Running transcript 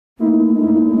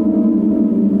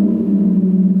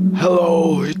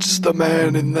Hello, it's the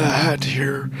man in the hat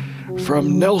here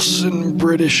from Nelson,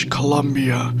 British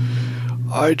Columbia.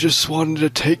 I just wanted to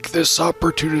take this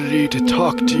opportunity to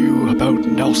talk to you about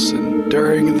Nelson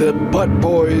during the Butt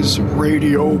Boys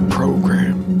radio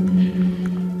program.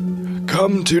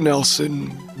 Come to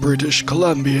Nelson, British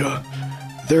Columbia.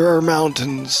 There are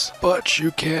mountains, but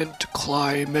you can't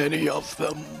climb any of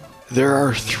them. There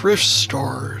are thrift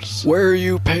stores where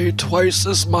you pay twice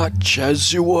as much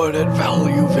as you would at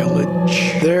Value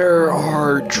Village. There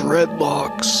are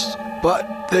dreadlocks,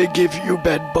 but they give you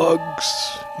bed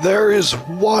bugs. There is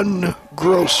one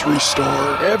grocery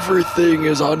store. Everything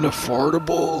is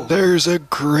unaffordable. There's a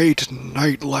great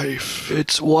nightlife.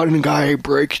 It's one guy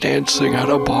breakdancing at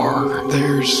a bar.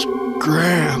 There's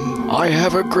Graham. I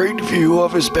have a great view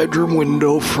of his bedroom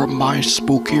window from my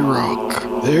spooky rock.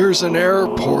 There's an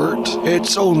airport.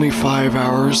 It's only 5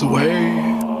 hours away.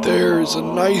 There's a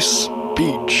nice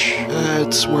beach.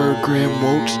 That's where Graham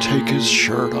won't take his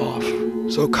shirt off.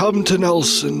 So come to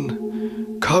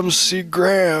Nelson. Come see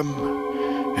Graham.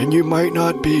 And you might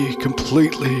not be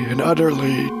completely and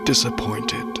utterly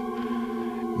disappointed.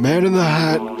 Man in the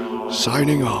Hat,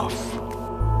 signing off.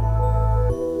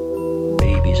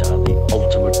 Babies are the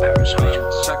ultimate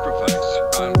parasite. Sacrifice.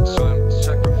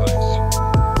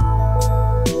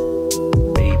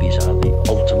 Babies are the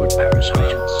ultimate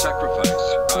parasite. Sacrifice.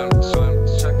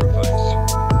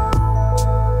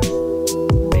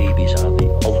 Babies are the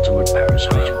ultimate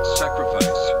parasite.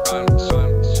 Sacrifice.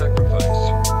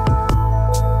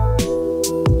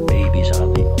 Babies are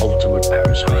the ultimate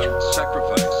parasite.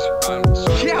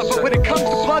 Sacrifice. Yeah, but when it comes to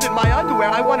blood in my underwear,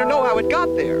 I want to know how it got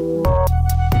there.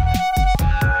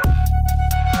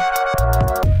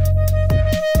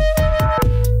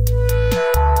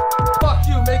 Fuck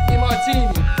you, make me a martini,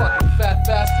 you fucking fat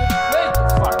bastard. Make the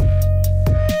fuck.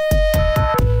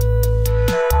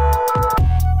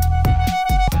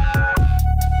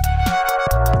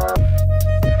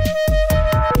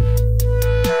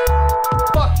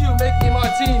 Fuck you, make me a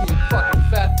martini, you fucking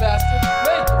fat bastard.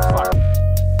 Make the fuck.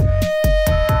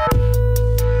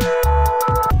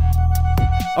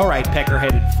 All right,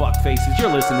 pecker-headed fuckfaces, you're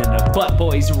listening to Butt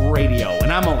Boys Radio,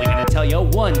 and I'm only gonna tell you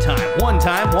one time.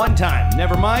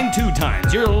 Never mind 2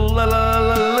 times. You're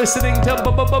listening to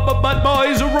Butt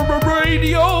Boys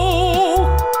Radio.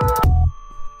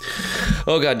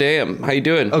 Oh goddamn! How you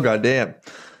doing? Oh goddamn,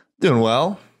 doing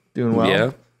well.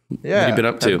 Yeah. What have you been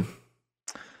up to?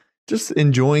 Just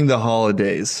enjoying the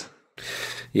holidays.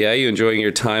 Yeah, you enjoying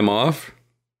your time off?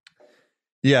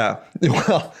 Yeah.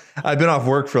 Well, I've been off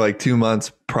work for like 2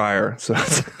 months prior, so.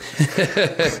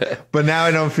 But now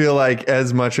I don't feel like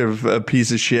as much of a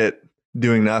piece of shit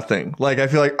doing nothing. Like I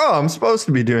feel like, oh, I'm supposed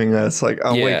to be doing this. Like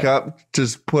I'll wake up,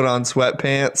 just put on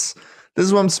sweatpants. This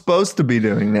is what I'm supposed to be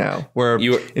doing now. Where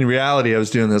in reality, I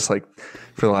was doing this like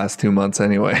for the last 2 months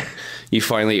anyway. You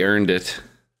finally earned it.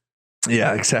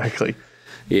 Yeah, exactly.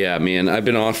 Yeah, man. I've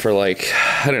been off for like,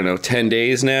 I don't know, 10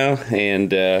 days now.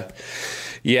 And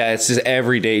yeah, it's just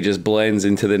every day just blends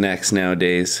into the next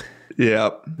nowadays.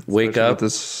 Yeah. Wake up. With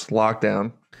this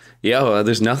lockdown. Yeah, well,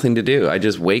 there's nothing to do. I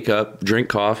just wake up, drink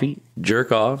coffee,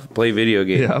 jerk off, play video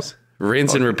games.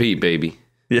 Rinse and repeat, baby.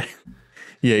 Yeah.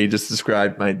 Yeah, you just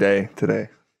described my day today.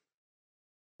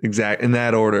 In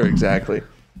that order, exactly.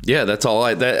 Yeah, that's all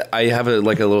I have a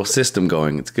little system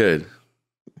going. It's good.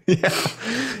 Yeah.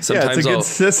 Sometimes it's a good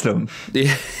system.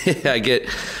 Yeah, I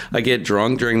get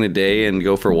drunk during the day and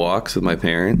go for walks with my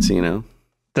parents, you know.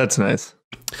 That's nice.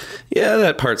 Yeah,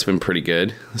 that part's been pretty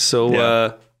good.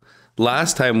 So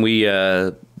last time we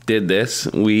did this,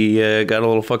 we got a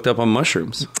little fucked up on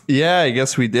mushrooms. Yeah, I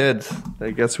guess we did.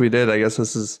 I guess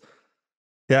this is...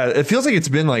 Yeah, it feels like it's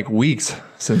been like weeks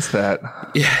since that.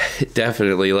 Yeah,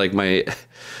 definitely. Like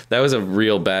that was a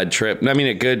real bad trip. I mean,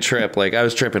 a good trip. Like I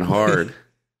was tripping hard.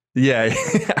 Yeah.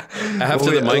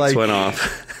 After the mics went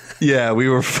off. Yeah, we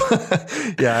were.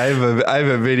 Yeah, I have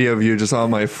a video of you just on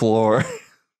my floor.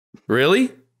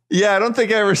 Really? Yeah, I don't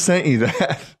think I ever sent you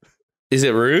that. Is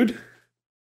it rude?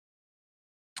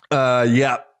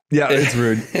 Yeah, it's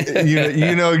rude.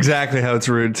 You know exactly how it's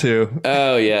rude too.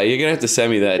 Oh yeah, you're gonna have to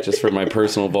send me that just for my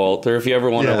personal vault, or if you ever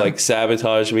want to like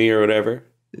sabotage me or whatever.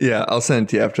 Yeah, I'll send it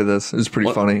to you after this. It's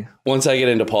pretty funny. Once I get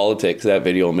into politics, that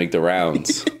video will make the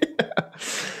rounds.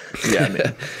 Yeah,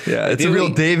 man. Yeah, it's a real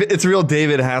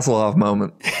David Hasselhoff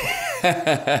moment.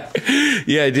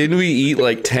 Yeah, didn't we eat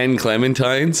like 10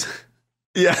 clementines?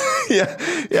 Yeah.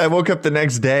 I woke up the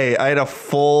next day. I had a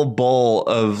full bowl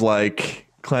of like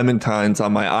clementines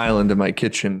on my island in my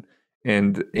kitchen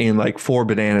and like 4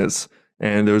 bananas.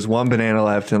 And there was 1 banana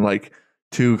left and like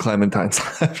 2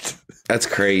 clementines left. That's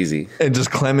crazy. And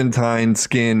just clementine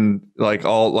skin, like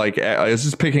all like I was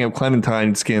just picking up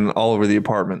clementine skin all over the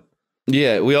apartment.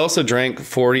 Yeah, we also drank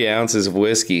 40 ounces of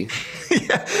whiskey.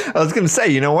 Yeah, I was gonna say,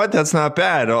 you know what? That's not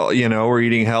bad. You know, we're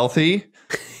eating healthy.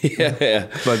 Yeah.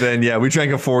 But then, yeah, we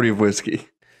drank a 40 of whiskey.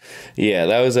 Yeah,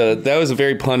 that was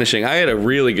very punishing. I had a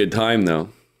really good time though.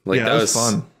 Like yeah, that was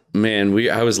fun. Man,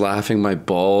 I was laughing my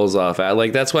balls off.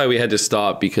 Like that's why we had to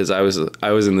stop, because I was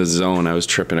in the zone. I was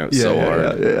tripping out so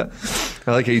hard. Yeah.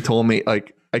 I like how you told me,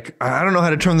 like, I don't know how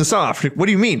to turn this off. What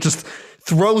do you mean? Just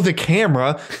throw the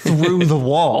camera through the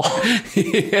wall.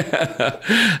 Yeah,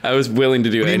 I was willing to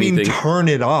do anything. You mean turn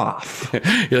it off?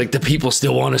 You're like, the people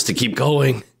still want us to keep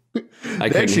going. I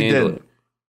couldn't handle it.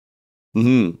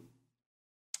 Mm-hmm.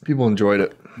 People enjoyed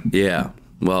it. Yeah.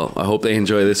 Well, I hope they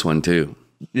enjoy this one too.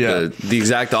 Yeah. The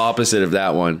exact opposite of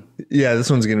that one. Yeah, this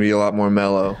one's going to be a lot more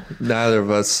mellow. Neither of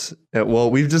us.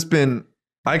 Well, we've just been.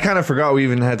 I kind of forgot we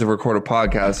even had to record a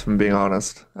podcast, if I'm being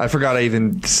honest. I forgot I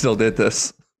even still did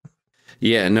this.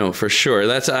 Yeah, no, for sure.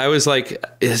 I was like,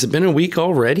 has it been a week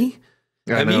already?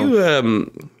 I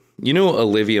know. You know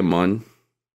Olivia Munn?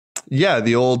 Yeah,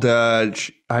 the old. I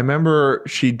remember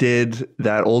she did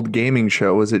that old gaming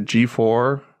show. Was it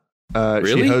G4?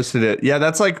 Really? She hosted it. Yeah,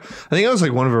 that's like, I think that was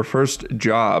like one of her first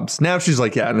jobs. Now she's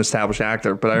like, an established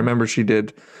actor. But I remember she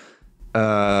did.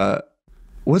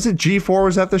 Was it G4?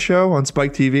 Was that the show on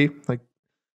Spike TV? Like,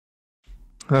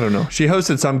 I don't know. She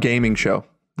hosted some gaming show,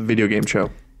 the video game show.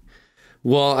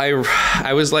 Well,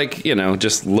 I was like,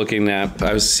 just looking at.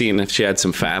 I was seeing if she had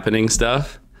some fappening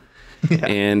stuff. Yeah.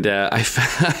 And I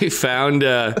found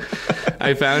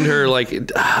her,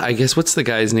 like, I guess, what's the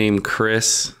guy's name?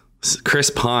 Chris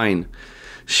Pine.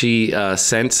 She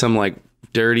sent some like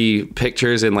dirty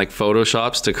pictures and like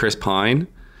Photoshops to Chris Pine.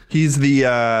 He's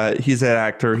that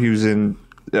actor. He was in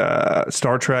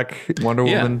Star Trek, Wonder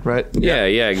Woman, right? Yeah,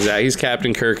 exactly. He's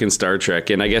Captain Kirk in Star Trek.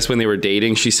 And I guess when they were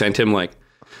dating, she sent him like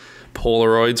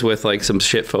Polaroids with like some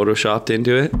shit Photoshopped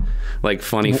into it, like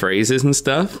funny phrases and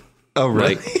stuff. Oh,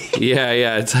 really? Like,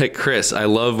 yeah. It's like, Chris, I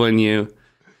love when you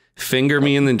finger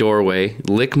me in the doorway,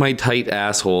 lick my tight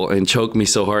asshole, and choke me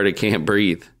so hard I can't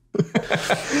breathe.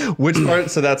 Which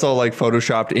part? So that's all like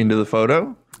Photoshopped into the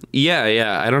photo?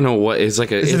 Yeah. I don't know what it's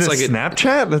like. Is it like a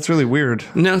Snapchat? That's really weird.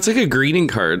 No, it's like a greeting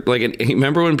card. Like,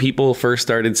 remember when people first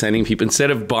started sending people, instead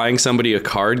of buying somebody a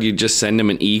card, you just send them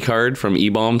an e-card from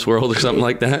eBaum's World or something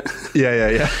like that.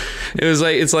 Yeah.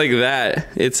 It's like that.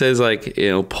 It says like,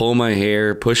 pull my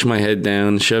hair, push my head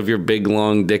down, shove your big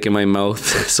long dick in my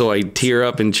mouth so I tear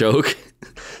up and choke.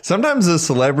 Sometimes the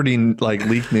celebrity like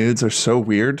leaked nudes are so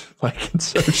weird, like it's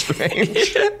so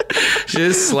strange.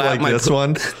 Just slap like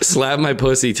slap my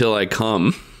pussy till I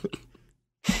come.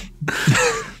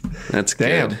 That's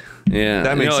damn. Good. Yeah,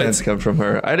 that makes sense. Come from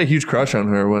her. I had a huge crush on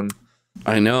her when.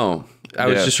 I know. I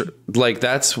was just like,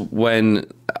 that's when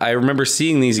I remember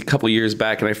seeing these a couple years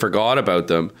back, and I forgot about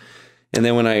them. And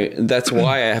then that's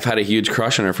why I've had a huge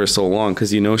crush on her for so long, because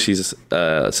she's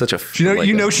such a she's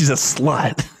a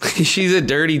slut. She's a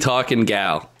dirty talking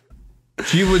gal.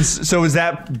 She was. So was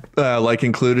that like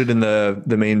included in the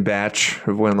main batch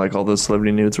of when like all those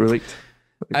celebrity nudes were leaked?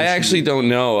 I actually don't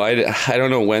know. I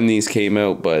don't know when these came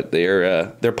out, but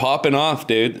they're popping off,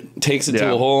 dude. Takes it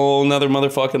to a whole nother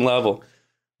motherfucking level.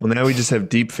 Well, now we just have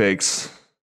deep fakes.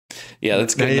 Yeah,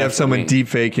 that's good. Now you have someone deep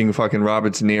faking fucking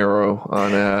Robert De Niro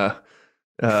on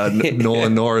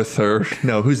Nolan North, or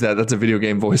no, who's that? That's a video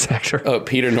game voice actor. Oh,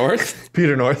 Peter North?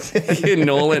 Peter North.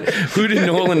 Nolan. Who did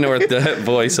Nolan North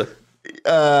voice?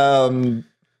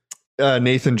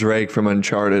 Nathan Drake from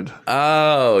Uncharted.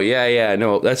 Oh, yeah.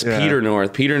 No, that's Peter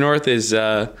North. Peter North is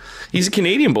he's a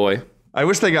Canadian boy. I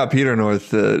wish they got Peter North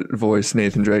to voice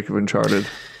Nathan Drake of Uncharted.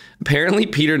 Apparently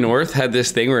Peter North had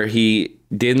this thing where he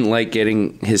didn't like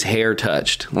getting his hair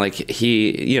touched. Like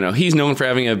he's known for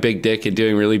having a big dick and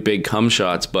doing really big cum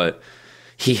shots, but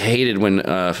he hated when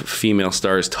female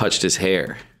stars touched his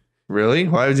hair. Really?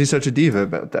 Why was he such a diva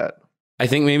about that? I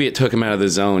think maybe it took him out of the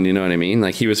zone, you know what I mean?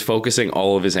 Like he was focusing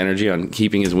all of his energy on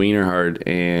keeping his wiener hard,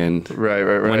 and right.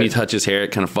 when he touches hair,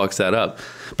 it kind of fucks that up.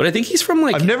 But I think he's from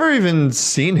like... I've never even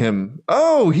seen him.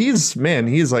 Oh, he's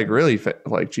like really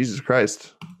like Jesus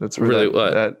Christ. That's really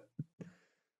what?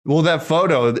 That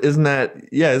photo,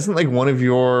 isn't like one of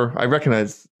your... I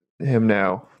recognize him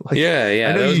now. Like, yeah.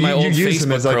 I know that was my old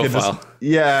Facebook as like profile.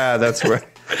 yeah, that's right.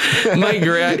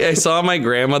 I saw my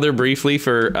grandmother briefly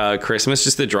for Christmas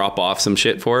just to drop off some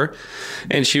shit for her.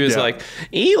 And she was like,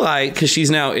 Eli, because she's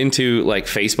now into like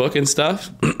Facebook and stuff.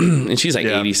 And she's like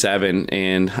 87.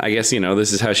 And I guess,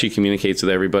 this is how she communicates with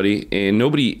everybody. And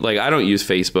nobody, like, I don't use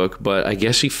Facebook, but I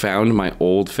guess she found my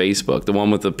old Facebook, the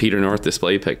one with the Peter North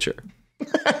display picture.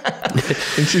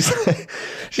 And she's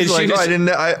like,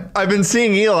 I've been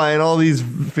seeing Eli in all these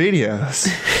videos.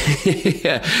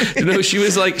 Yeah. No,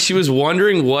 she was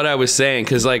wondering what I was saying.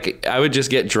 Cause like I would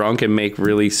just get drunk and make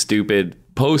really stupid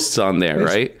posts on there.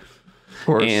 Right. Of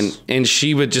course. And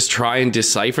she would just try and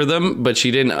decipher them, but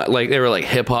she didn't like, they were like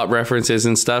hip hop references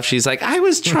and stuff. She's like, I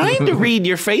was trying to read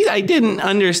your face. I didn't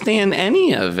understand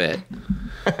any of it.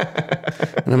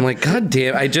 And I'm like, God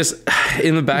damn,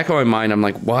 in the back of my mind, I'm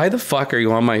like, why the fuck are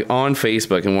you on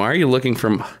Facebook? And why are you looking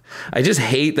from, I just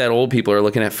hate that old people are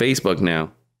looking at Facebook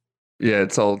now. Yeah.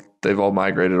 They've all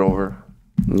migrated over.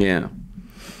 Yeah.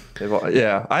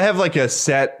 I have like a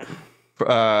set,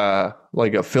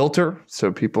 like a filter.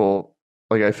 So people,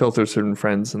 like I filter certain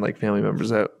friends and like family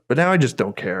members out, but now I just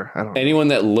don't care. Anyone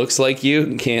that looks like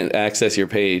you can't access your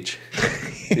page.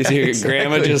 Your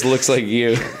grandma just looks like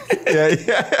you.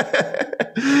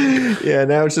 Yeah,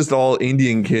 now it's just all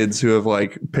Indian kids who have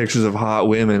like pictures of hot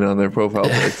women on their profile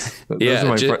pics.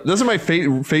 Those are my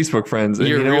Facebook friends. And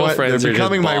your you know real what? friends They're are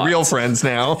becoming just my real bots. friends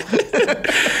now.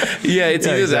 Yeah, it's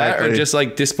either that or just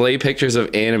like display pictures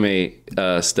of anime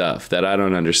stuff that I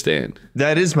don't understand.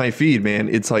 That is my feed, man.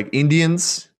 It's like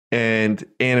Indians and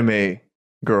anime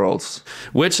girls.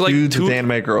 Which like dudes with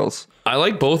anime girls. I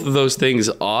like both of those things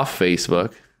off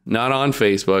Facebook, not on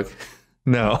Facebook.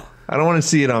 No, I don't want to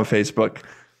see it on Facebook.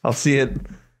 I'll see it,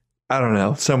 I don't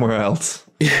know, somewhere else.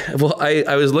 Yeah, well,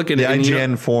 I was looking at the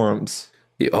IGN forums.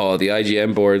 Oh, the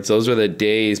IGN boards. Those were the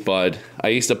days, bud. I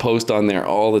used to post on there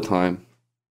all the time.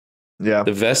 Yeah.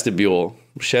 The vestibule.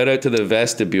 Shout out to the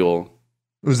vestibule.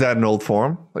 Was that an old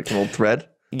forum? Like an old thread?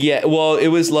 Yeah, well, it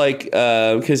was like,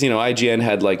 because, IGN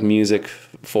had like music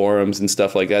forums and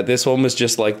stuff like that. This one was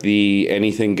just like the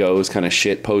anything goes kind of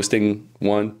shit posting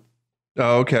one.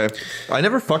 Oh, okay. I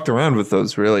never fucked around with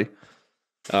those, really.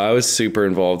 I was super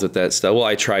involved with that stuff. Well,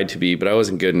 I tried to be, but I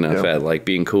wasn't good enough at like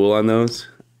being cool on those.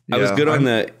 Yeah, I was good on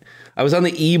I was on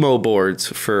the emo boards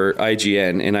for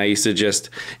IGN, and I used to just,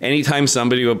 anytime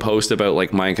somebody would post about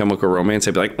like My Chemical Romance,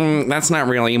 I'd be like, that's not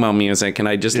real emo music. And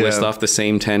I just list off the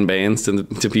same 10 bands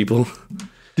to people.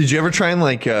 Did you ever try and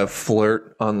like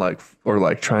flirt on like, or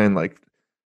like try and like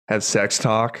have sex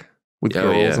talk with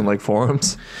girls in like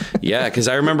forums? Yeah, because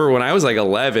I remember when I was like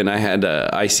 11, I had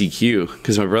ICQ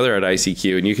because my brother had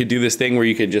ICQ, and you could do this thing where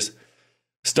you could just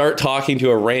start talking to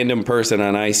a random person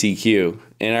on ICQ.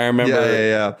 And I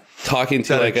remember talking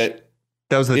to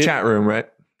that was the chat room, right?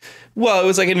 Well, it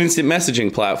was like an instant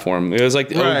messaging platform. It was like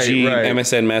the OG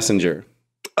MSN Messenger.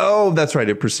 Oh, that's right.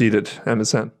 It preceded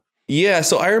MSN. Yeah,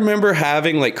 so I remember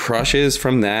having like crushes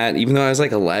from that, even though I was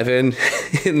like 11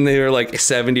 and they were like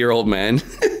 70-year-old men.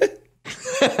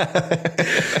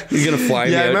 He's going to fly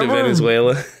me out to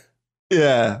Venezuela.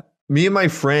 Yeah. Me and my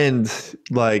friend,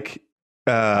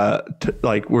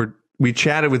 we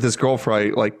chatted with this girl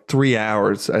for like 3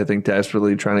 hours, I think,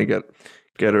 desperately trying to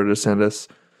get her to send us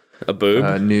a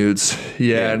boob nudes.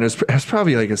 Yeah, and it was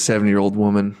probably like a 70-year-old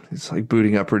woman. It's like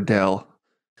booting up her Dell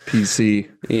PC.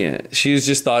 Yeah, she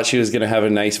just thought she was going to have a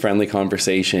nice, friendly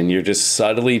conversation. You're just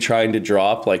subtly trying to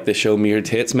drop like the "show me your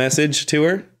tits" message to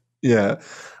her. Yeah,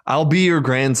 I'll be your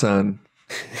grandson.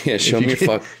 Yeah, show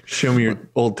me your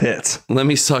old tits. Let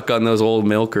me suck on those old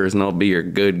milkers, and I'll be your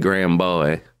good grand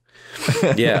boy.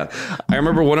 Yeah, I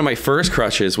remember one of my first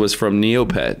crushes was from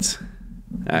Neopets.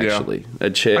 Actually, a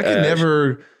chick. I could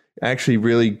never actually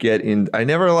really get in. I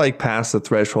never like passed the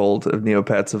threshold of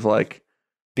Neopets of like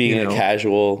being a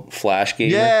casual Flash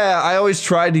gamer. Yeah, I always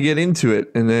tried to get into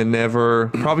it, and then never.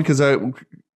 Probably because I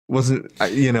wasn't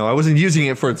using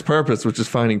it for its purpose, which is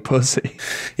finding pussy.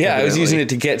 Yeah, I was using it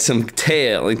to get some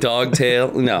tail, like dog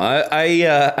tail. No,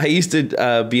 I used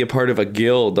to be a part of a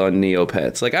guild on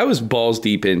Neopets. Like I was balls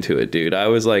deep into it, dude. I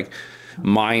was like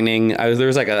mining. I think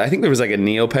there was like a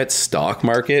Neopets stock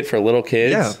market for little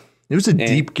kids. Yeah, it was a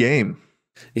deep game.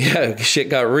 Yeah, shit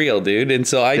got real, dude. And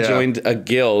so I joined a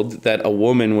guild that a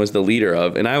woman was the leader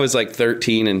of, and I was like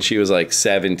 13 and she was like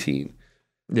 17.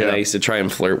 Yeah, and I used to try and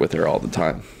flirt with her all the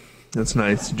time. That's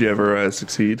nice. Did you ever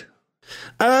succeed?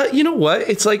 You know what?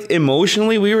 It's like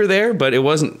emotionally we were there, but it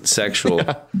wasn't sexual.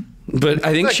 Yeah. But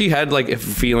I think she had like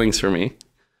feelings for me.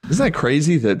 Isn't that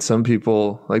crazy that some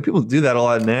people do that a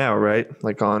lot now, right?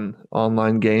 Like on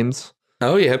online games.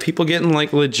 Oh yeah, people getting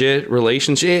like legit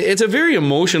relationships. It's a very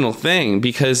emotional thing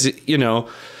because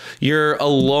you're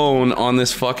alone on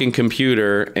this fucking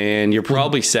computer and you're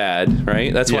probably sad,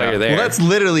 right? That's why you're there. Well, that's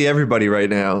literally everybody right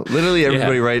now. Literally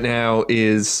everybody right now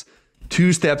is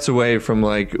 2 steps away from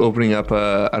like opening up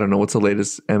I don't know, what's the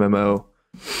latest MMO?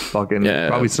 Fucking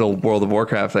probably still World of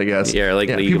Warcraft, I guess. Yeah, like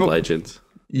League of Legends.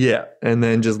 Yeah, and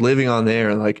then just living on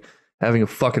there, like having a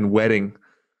fucking wedding.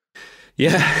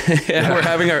 Yeah,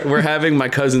 we're having my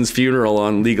cousin's funeral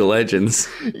on League of Legends.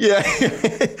 Yeah,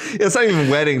 it's not even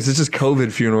weddings; it's just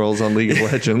COVID funerals on League of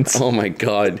Legends. Oh my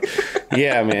god,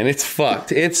 yeah, man, it's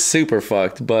fucked. It's super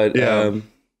fucked. But do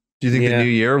you think the new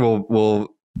year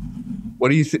will? What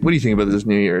do you think about this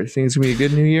new year? You think it's gonna be a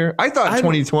good new year? I thought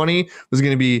 2020 was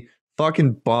gonna be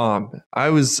fucking bomb. I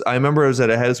remember I was at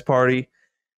a house party.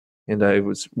 And I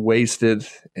was wasted.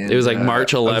 And, it was like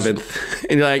March 11th.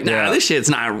 And you're like, nah, this shit's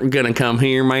not going to come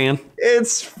here, man.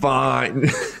 It's fine.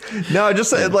 No,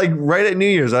 just like right at New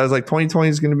Year's, I was like, 2020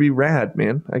 is going to be rad,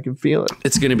 man. I can feel it.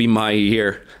 It's going to be my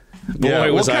year.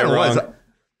 Boy, was I wrong.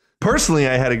 Personally,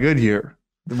 I had a good year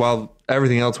while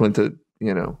everything else went to,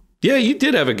 Yeah, you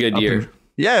did have a good year.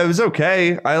 Yeah, it was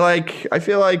okay. I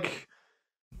feel like,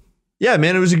 yeah,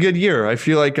 man, it was a good year. I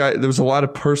feel like there was a lot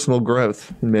of personal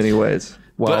growth in many ways.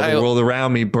 While the world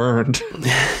around me burned.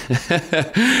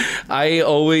 I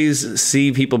always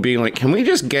see people being like, can we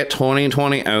just get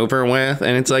 2020 over with?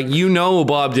 And it's like,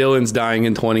 Bob Dylan's dying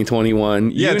in 2021.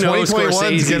 Yeah,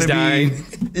 2021 is going to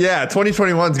be. Yeah,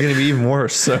 2021 is going to be even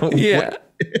worse. So yeah.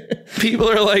 People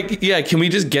are like, yeah, can we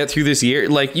just get through this year?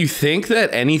 Like, you think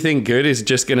that anything good is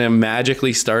just going to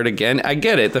magically start again? I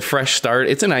get it. The fresh start.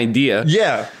 It's an idea.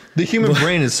 Yeah. The human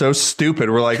brain is so stupid.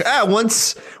 We're like,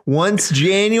 once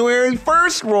January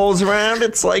 1st rolls around,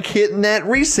 it's like hitting that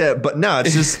reset. But no,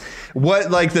 it's just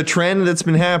the trend that's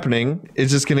been happening is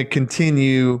just going to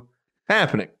continue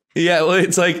happening. Yeah, well,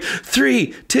 it's like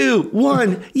 3, 2,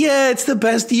 1. Yeah, it's the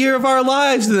best year of our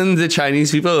lives. And then the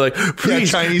Chinese people are like,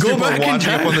 please go back in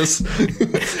time.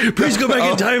 Please go back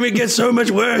in time. It gets so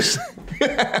much worse.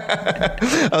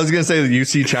 I was gonna say that you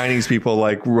see Chinese people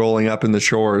like rolling up in the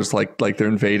shores like they're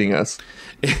invading us.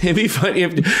 It'd be funny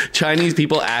if Chinese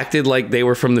people acted like they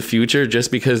were from the future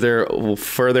just because they're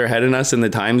further ahead in us in the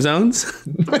time zones.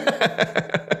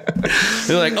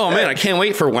 They're like, oh man, I can't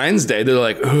wait for Wednesday. They're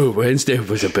like, oh, Wednesday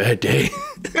was a bad day.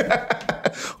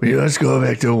 Let's go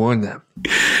back to warn them.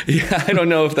 Yeah, I don't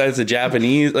know if that's a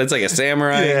Japanese. That's like a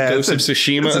samurai. Ghost of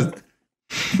Tsushima.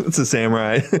 It's a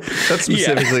samurai. That's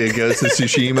specifically a Ghost of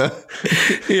Tsushima.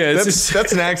 Yeah,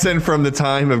 that's an accent from the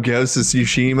time of Ghost of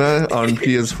Tsushima on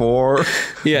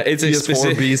PS4. Yeah, it's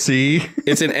PS4 BC.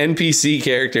 It's an NPC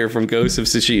character from Ghost of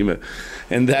Tsushima,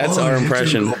 and that's our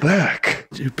impression. Go back.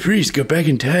 Please go back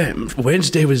in time.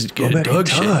 Wednesday was dog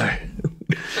shit.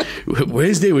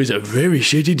 Wednesday was a very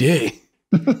shitty day.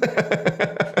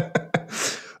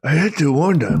 I had to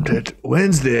warn them that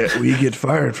Wednesday we get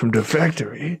fired from the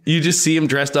factory. You just see him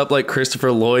dressed up like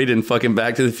Christopher Lloyd in fucking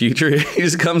Back to the Future. He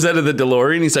just comes out of the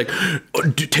DeLorean. He's like, oh,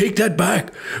 take that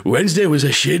back. Wednesday was a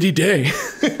shitty day.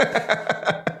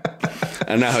 I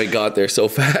don't know how he got there so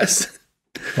fast.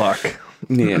 Fuck.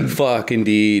 Yeah, fuck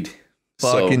indeed.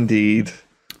 Indeed.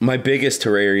 My biggest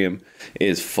terrarium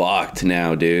is fucked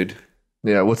now, dude.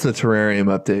 Yeah, what's the terrarium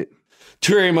update?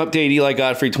 Terrarium update, Eli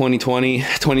Godfrey 2020.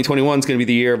 2021 is going to be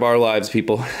the year of our lives,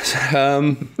 people.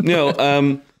 I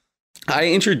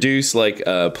introduced like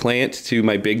a plant to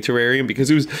my big terrarium because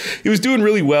it was doing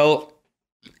really well.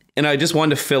 And I just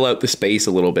wanted to fill out the space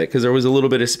a little bit because there was a little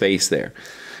bit of space there.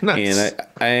 Nice.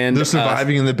 And they're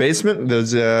surviving in the basement.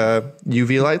 Those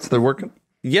UV lights, they're working.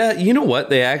 Yeah, you know what?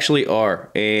 They actually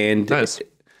are. And nice.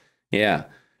 Yeah.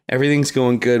 Everything's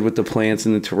going good with the plants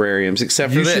and the terrariums,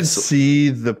 except for this. You should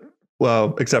see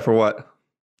except for what?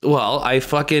 Well, I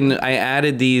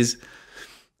added these,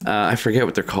 I forget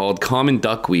what they're called, common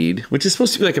duckweed, which is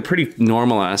supposed to be like a pretty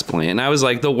normal ass plant. And I was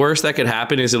like, the worst that could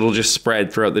happen is it'll just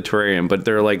spread throughout the terrarium, but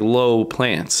they're like low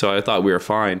plants. So I thought we were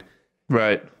fine.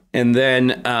 Right. And then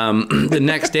the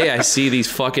next day I see these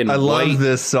fucking I love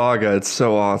this saga. It's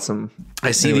so awesome. I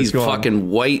see these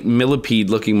fucking white millipede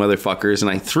looking motherfuckers,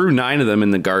 and I threw 9 of them in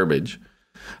the garbage.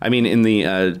 I mean, in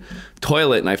the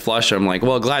toilet, and I flush them. I'm like,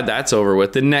 well, glad that's over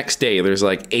with. The next day, there's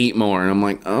like 8 more, and I'm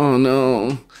like, oh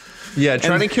no. Yeah,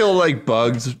 trying to kill like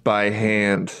bugs by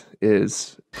hand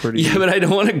is pretty. Yeah, but I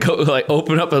don't want to go like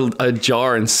open up a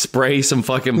jar and spray some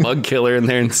fucking bug killer in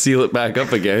there and seal it back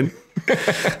up again.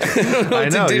 I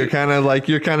know you're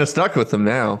kind of stuck with them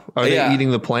now. Are they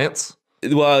eating the plants?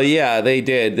 Well, yeah, they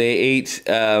did. They ate.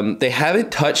 They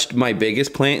haven't touched my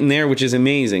biggest plant in there, which is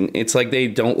amazing. It's like they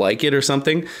don't like it or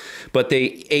something, but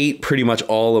they ate pretty much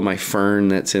all of my fern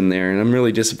that's in there, and I'm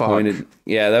really disappointed. Fuck.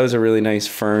 Yeah, that was a really nice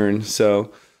fern.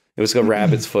 So, It was a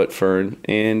rabbit's foot fern.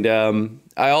 And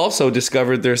I also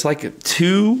discovered there's like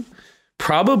 2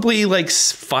 probably like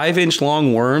 5-inch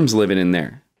long worms living in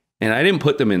there. And I didn't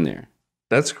put them in there.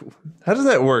 That's how does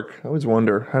that work? I always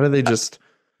wonder. How do they just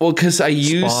because I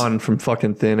spawn from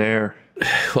fucking thin air?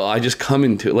 Well, I just come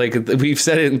into like we've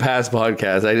said it in past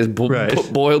podcasts. I just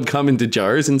put boiled cum into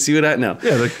jars and see what I know.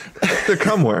 Yeah, they're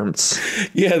cum worms.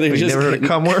 Yeah, they're just never heard of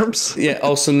cum worms. Yeah,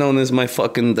 also known as my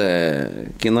fucking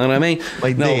dick. You know what I mean?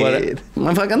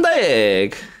 My fucking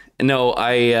dick. No,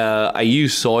 I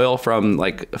use soil from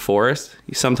like a forest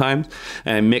sometimes,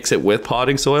 and I mix it with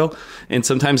potting soil, and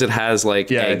sometimes it has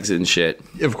like eggs and shit.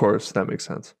 Of course, that makes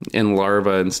sense. And larvae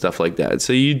and stuff like that.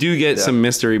 So you do get some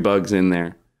mystery bugs in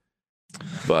there.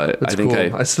 But that's I think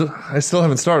cool. I still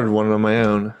haven't started one on my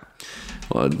own.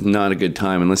 Well, not a good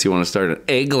time unless you want to start an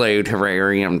igloo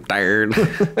terrarium. Tired.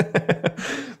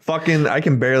 Fucking, I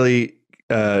can barely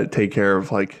take care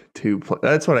of like 2.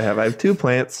 That's what I have. I have 2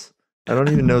 plants. I don't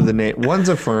even know the name. One's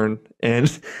a fern, and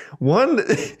one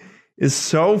is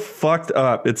so fucked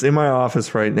up. It's in my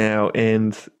office right now,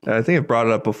 and I think I've brought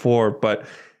it up before. But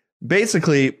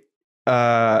basically,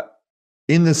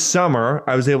 in the summer,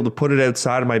 I was able to put it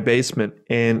outside of my basement,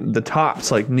 and the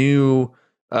tops like new.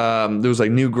 There was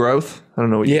like new growth. I don't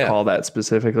know what you call that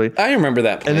specifically. I remember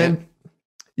that plant. And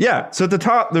then, so at the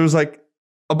top there was like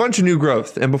a bunch of new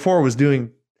growth, and before it was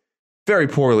doing very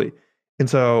poorly. And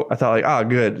so I thought like, oh,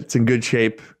 good, it's in good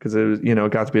shape because it was,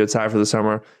 it got to be outside for the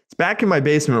summer. It's back in my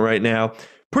basement right now.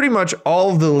 Pretty much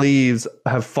all of the leaves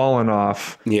have fallen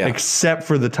off, except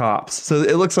for the tops. So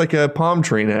it looks like a palm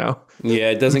tree now.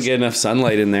 Yeah, it doesn't get enough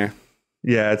sunlight in there.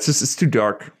 Yeah, it's too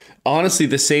dark. Honestly,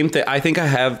 the same thing. I think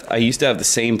I used to have the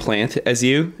same plant as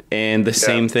you, and the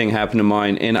same thing happened to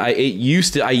mine. And I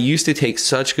used to take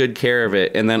such good care of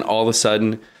it, and then all of a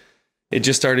sudden, it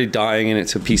just started dying, and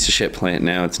it's a piece of shit plant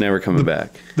now. It's never coming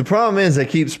back. The problem is I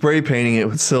keep spray painting it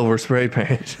with silver spray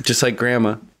paint, just like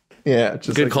Grandma. Yeah,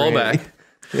 just good like callback. Granny.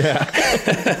 Yeah.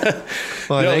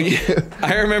 Well, thank you.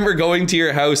 I remember going to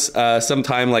your house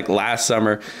sometime like last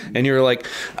summer, and you were like,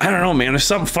 I don't know, man, there's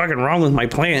something fucking wrong with my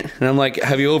plant. And I'm like,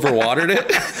 have you overwatered it?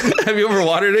 Have you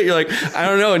overwatered it? You're like, I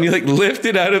don't know. And you like lift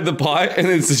it out of the pot, and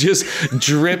it's just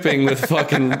dripping with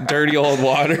fucking dirty old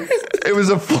water. It was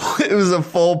a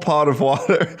full pot of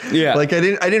water. Yeah. Like I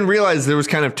didn't realize there was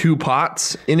kind of 2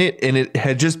 pots in it, and it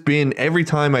had just been every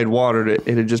time I'd watered it,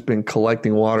 it had just been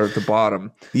collecting water at the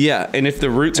bottom. Yeah, and if the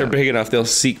roots are big enough, they'll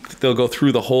go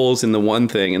through the holes in the one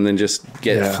thing and then just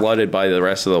get flooded by the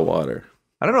rest of the water.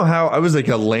 I don't know how I was like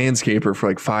a landscaper for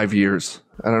like 5 years.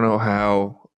 I don't know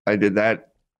how I did that.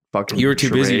 Fucking you were too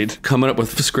charade. busy coming up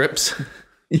with scripts.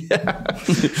 Yeah,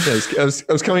 I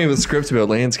was coming up with scripts about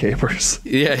landscapers.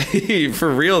 Yeah,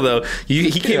 for real though. You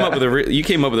came up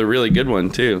with a really good one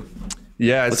too.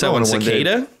 Yeah, what's that one?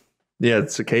 Cicada? Yeah,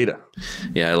 it's cicada.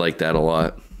 Yeah, I like that a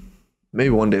lot. Maybe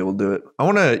one day we'll do it. I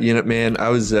want to, man. I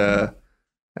was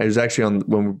actually on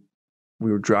when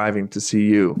we were driving to see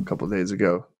you a couple of days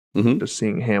ago. Mm-hmm. Just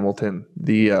seeing Hamilton,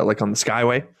 the like on the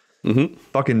Skyway. Mm-hmm.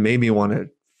 Fucking made me want to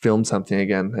film something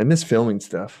again. I miss filming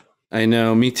stuff. I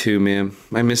know, me too, man.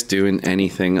 I miss doing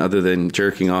anything other than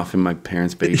jerking off in my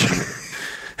parents' basement.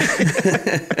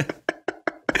 I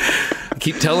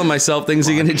keep telling myself things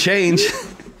are going to change.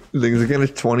 Things are going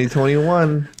to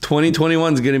 2021.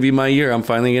 2021 is going to be my year. I'm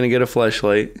finally going to get a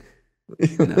fleshlight.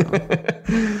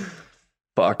 No.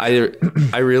 Fuck. I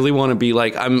really want to be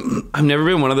like, I've never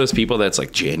been one of those people that's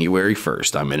like January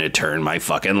 1st, I'm going to turn my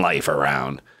fucking life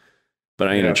around. But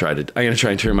I'm going to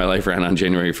try and turn my life around on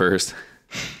January 1st.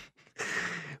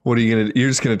 What are you going to, you're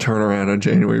just going to turn around on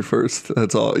January 1st.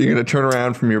 That's all. You're going to turn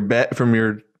around from your bed,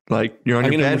 you're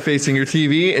on your bed facing your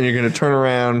TV, and you're going to turn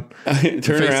around, face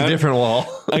a different wall.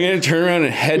 I'm going to turn around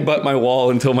and headbutt my wall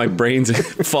until my brains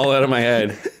fall out of my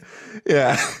head.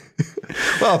 Yeah.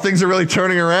 Well, things are really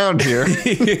turning around here.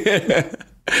 Yeah.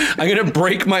 I'm going to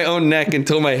break my own neck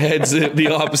until my head's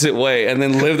the opposite way, and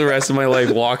then live the rest of my life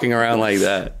walking around like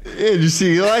that. Yeah, did you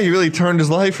see Eli? He really turned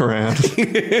his life around.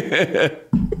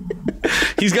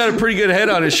 He's got a pretty good head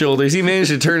on his shoulders. He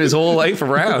managed to turn his whole life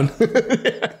around.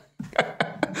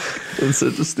 It's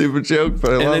such a stupid joke,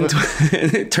 but I love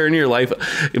it. Turn your life.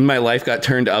 My life got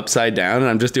turned upside down, and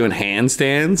I'm just doing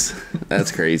handstands.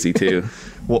 That's crazy too.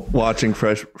 Watching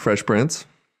Fresh Prince.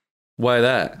 Why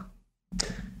that?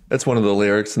 That's one of the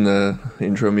lyrics in the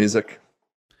intro music.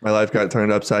 My life got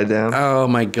turned upside down. Oh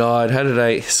my God. How did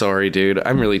I? Sorry, dude.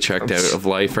 I'm really checked out of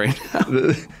life right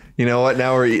now. You know what?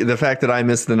 Now the fact that I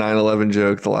missed the 9/11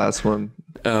 joke, the last one.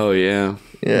 Oh yeah.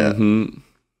 Yeah. Mm-hmm.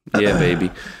 Yeah,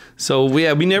 baby. So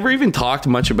we never even talked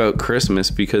much about Christmas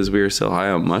because we were so high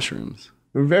on mushrooms.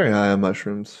 We were very high on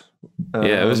mushrooms.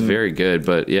 Yeah, it was very good.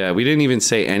 But yeah, we didn't even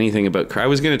say anything about. I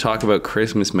was going to talk about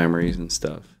Christmas memories and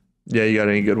stuff. Yeah, you got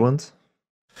any good ones?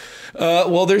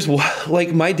 Well, there's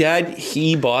like my dad.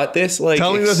 He bought this. Like,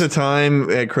 Tell me about the time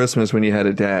at Christmas when you had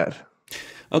a dad.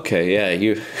 Okay, yeah,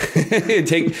 you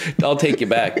I'll take you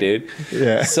back, dude.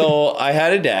 Yeah. So I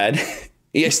had a dad.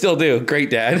 Yeah, I still do. Great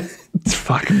dad. It's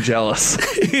fucking jealous.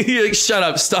 You're like, shut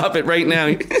up, stop it right now.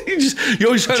 You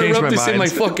always trying to Change rub my this in my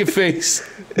mind. fucking face.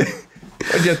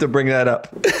 Why'd you have to bring that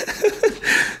up?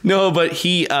 No, but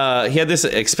he had this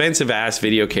expensive ass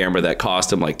video camera that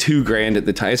cost him like $2,000 at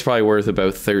the time. It's probably worth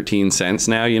about 13 cents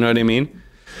now. You know what I mean?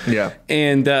 Yeah.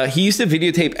 And he used to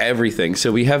videotape everything.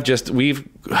 So we've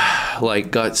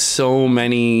like got so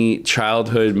many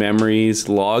childhood memories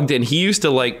logged. And he used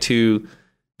to like to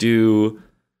do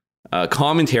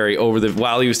commentary over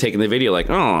while he was taking the video, like,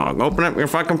 oh, open up your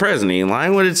fucking present, Eli.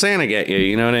 What did Santa get you?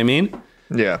 You know what I mean?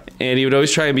 Yeah. And he would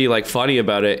always try and be like funny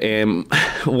about it. And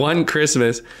one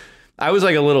Christmas, I was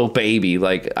like a little baby,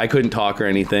 like I couldn't talk or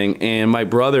anything. And my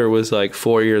brother was like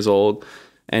 4 years old.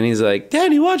 And he's like,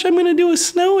 Daddy, watch, I'm going to do a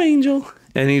snow angel.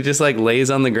 And he just like lays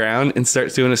on the ground and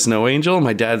starts doing a snow angel. And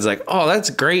my dad's like, oh, that's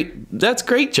great. That's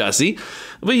great, Jussie.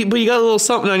 But you got a little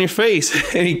something on your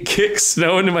face. And he kicks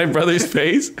snow into my brother's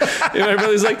face. And my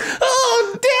brother's like,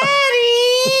 oh,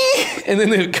 Daddy. And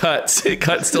then it cuts. It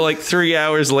cuts to like 3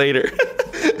 hours later.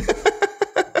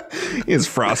 He has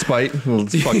frostbite.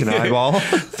 His fucking eyeball.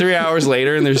 3 hours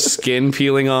later and there's skin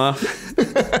peeling off.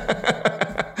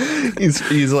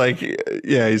 He's like,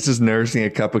 yeah, he's just nursing a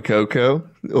cup of cocoa,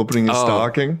 opening his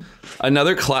stocking.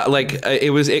 Another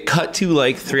it cut to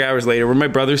like 3 hours later where my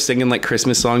brother's singing like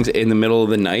Christmas songs in the middle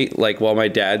of the night, like while my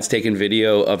dad's taking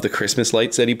video of the Christmas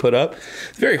lights that he put up.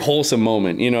 It's a very wholesome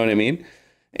moment, you know what I mean?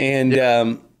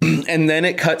 And and then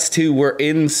it cuts to we're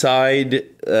inside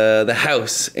the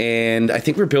house, and I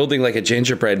think we're building like a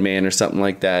gingerbread man or something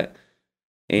like that.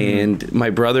 And my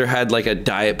brother had like a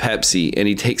Diet Pepsi, and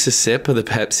he takes a sip of the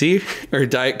Pepsi or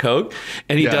Diet Coke,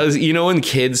 and he does, you know, when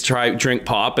kids drink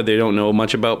pop and they don't know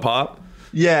much about pop.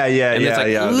 Yeah. It's like,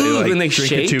 They like when they drink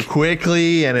shake it too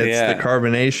quickly, and it's the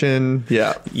carbonation.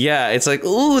 Yeah. Yeah. It's like,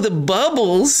 ooh, the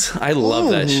bubbles. I love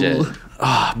that shit.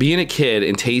 Oh, being a kid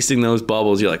and tasting those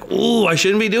bubbles, you're like, ooh, I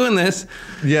shouldn't be doing this.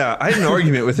 Yeah. I had an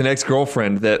argument with an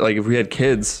ex-girlfriend that like if we had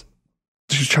kids,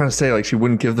 she was trying to say like she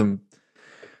wouldn't give them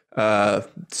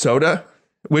soda,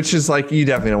 which is like, you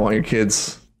definitely don't want your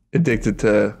kids addicted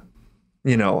to,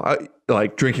 you know,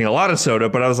 like drinking a lot of soda.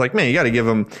 But I was like, man, you got to give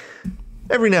them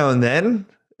every now and then.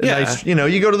 Nice, you know,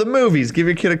 you go to the movies, give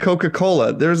your kid a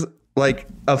Coca-Cola. There's like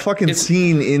a fucking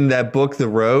scene in that book, The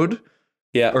Road.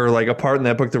 Yeah. Or like a part in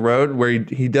that book, The Road, where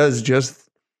he does just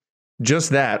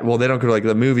that. Well, they don't go to like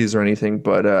the movies or anything,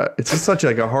 but it's just such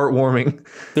like a heartwarming.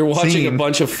 They're watching scene. a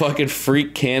bunch of fucking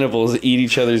freak cannibals eat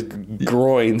each other's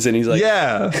groins, and he's like,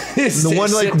 yeah, the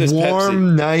one like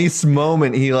warm, nice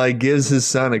moment he like gives his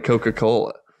son a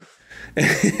Coca-Cola.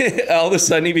 All of a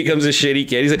sudden he becomes a shitty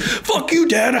kid. He's like, fuck you,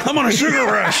 Dad, I'm on a sugar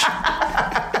rush.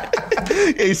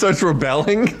 He starts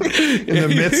rebelling in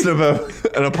the midst of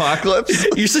an apocalypse.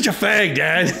 You're such a fag,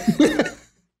 Dad.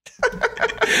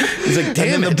 He's like,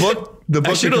 damn it. The book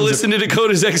I should have listened to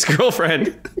Dakota's ex-girlfriend.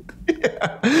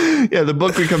 Yeah, the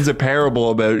book becomes a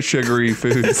parable about sugary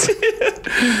foods.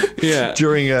 Yeah.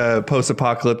 During a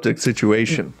post-apocalyptic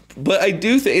situation. But I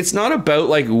do think it's not about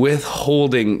like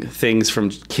withholding things from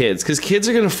kids, because kids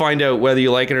are going to find out whether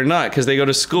you like it or not because they go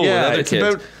to school with other kids.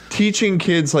 It's about teaching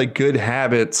kids like good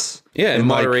habits. Yeah, and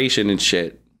moderation and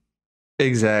shit.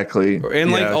 Exactly. And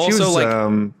like also like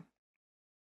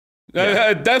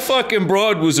that fucking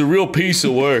broad was a real piece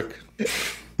of work.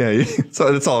 Yeah,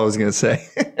 so that's all I was gonna say.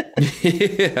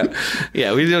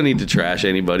 Yeah, we don't need to trash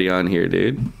anybody on here,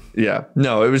 dude. Yeah,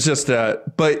 no, it was just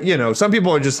but you know, some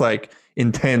people are just like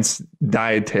intense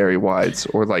dietary wise,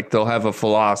 or like they'll have a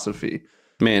philosophy.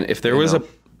 Man, if there was a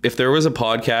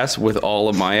podcast with all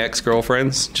of my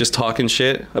ex-girlfriends just talking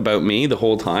shit about me the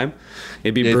whole time,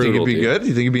 it'd be brutal. You think it'd be good?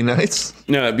 You think it'd be nice?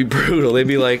 No, it'd be brutal. They'd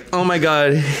be like, oh my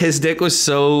God, his dick was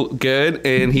so good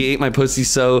and he ate my pussy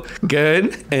so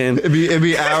good. And it'd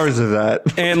be hours of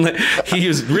that. And he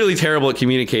was really terrible at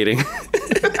communicating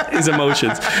his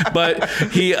emotions, but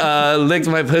he licked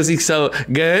my pussy so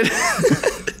good.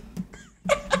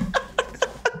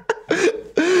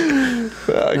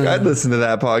 I'd listen to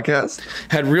that podcast.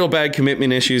 Had real bad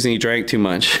commitment issues and he drank too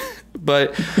much.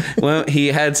 But, well, he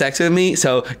had sex with me,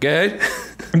 so good.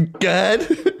 Good?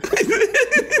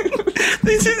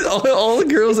 This is all the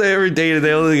girls I ever dated,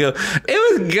 they only go,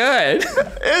 it was good.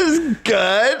 It was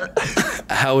good.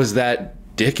 How was that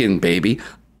dickin', baby?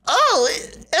 Oh,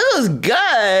 it was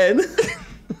good.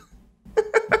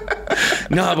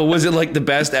 No, but was it like the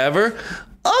best ever?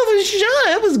 Oh, for sure.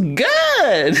 It was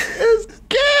good. It was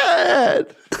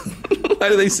good. Why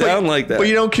do they sound like that? Well,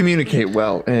 you don't communicate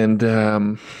well, and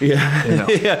yeah, you know.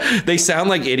 yeah, they sound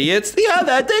like idiots. Yeah,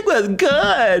 that thing was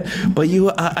good, but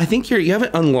I think you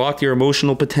haven't unlocked your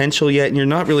emotional potential yet, and you're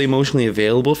not really emotionally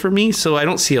available for me. So I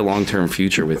don't see a long-term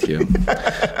future with you.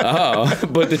 Oh,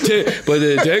 but the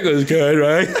dick was good,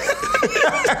 right?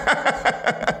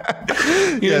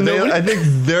 I think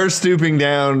they're stooping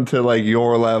down to like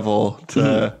your level.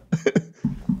 To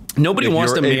nobody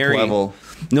wants to marry. Level.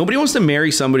 Nobody wants to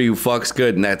marry somebody who fucks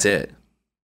good, and that's it.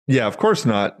 Yeah, of course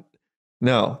not.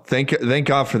 No, thank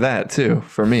God for that too.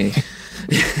 For me,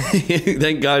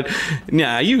 thank God.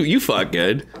 Nah, you fuck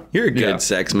good. You're a good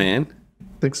sex man.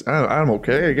 I'm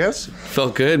okay, I guess.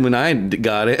 Felt good when I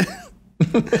got it.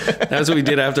 That's what we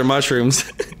did after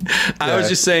mushrooms. I was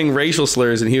just saying racial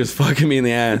slurs, and he was fucking me in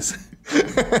the ass.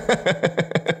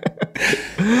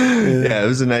 Yeah, it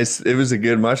was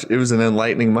an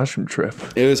enlightening mushroom trip.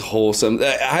 It was wholesome.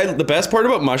 The best part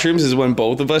about mushrooms is when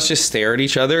both of us just stare at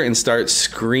each other and start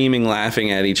screaming,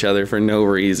 laughing at each other for no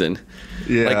reason.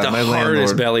 Yeah, like the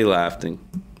hardest belly laughing.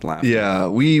 Yeah,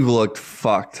 we looked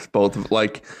fucked. Both of,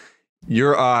 like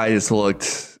your eyes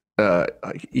looked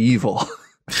like evil.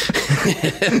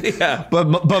 Yeah,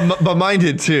 but mine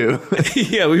did too.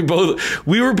 Yeah, we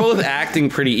were both acting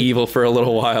pretty evil for a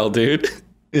little while, dude.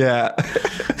 Yeah.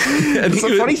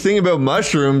 The funny thing about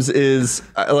mushrooms is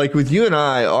like with you and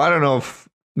I don't know if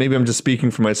maybe I'm just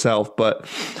speaking for myself, but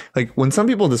like when some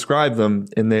people describe them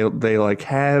and they like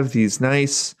have these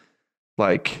nice,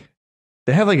 like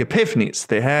they have like epiphanies,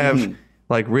 they have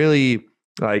like really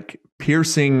like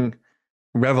piercing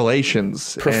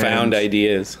revelations, profound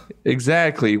ideas.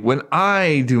 Exactly. When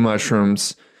I do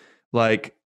mushrooms,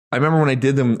 like I remember when I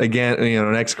did them again,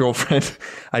 an ex-girlfriend,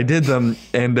 I did them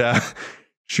and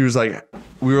she was like,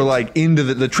 we were like into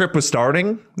the trip was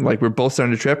starting, like we're both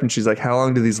starting to trip, and she's like, how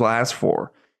long do these last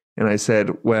for? And I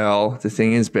said, well, the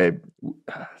thing is, babe,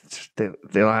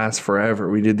 they last forever.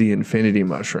 We did the infinity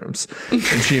mushrooms. And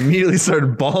she immediately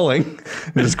started bawling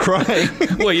and was crying.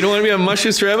 Well, you don't want to be on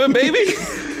mushrooms forever, baby?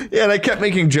 Yeah, and I kept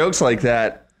making jokes like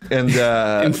that. And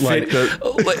like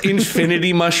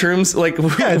infinity mushrooms, like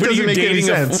yeah, what are you dating?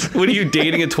 What are you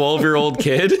dating a 12-year-old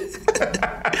kid?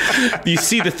 You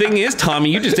see, the thing is,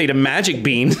 Tommy, you just ate a magic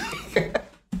bean. What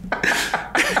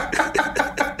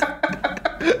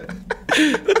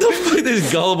the fuck,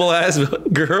 this gullible ass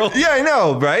girl? Yeah, I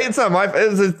know, right? It's not my.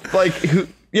 It's like who?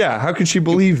 Yeah, how could she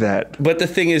believe that? But the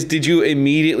thing is, did you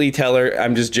immediately tell her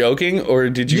I'm just joking, or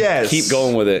did you keep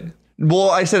going with it?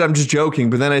 Well, I said I'm just joking,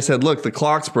 but then I said, look, the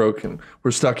clock's broken. We're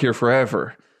stuck here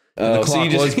forever. The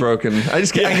clock was broken. I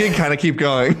did kind of keep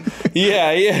going.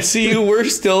 Yeah. See, you were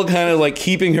still kind of like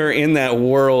keeping her in that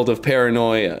world of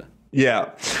paranoia. Yeah.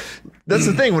 That's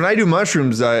the thing. When I do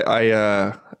mushrooms, I'm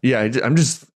not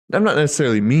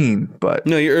necessarily mean, but.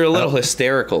 No, you're a little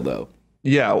hysterical, though.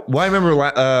 Yeah. Well, I remember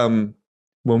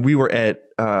when we were at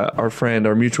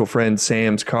our mutual friend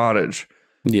Sam's cottage.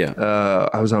 Yeah.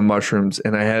 I was on mushrooms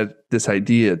and I had this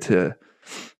idea to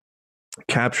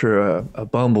capture a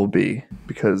bumblebee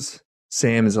because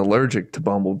Sam is allergic to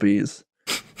bumblebees.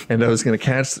 And I was going to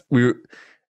catch, we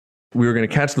were going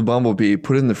to catch the bumblebee,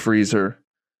 put it in the freezer.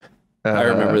 I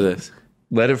remember this.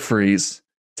 Let it freeze,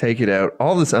 take it out.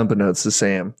 All this unbeknownst to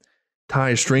Sam, tie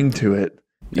a string to it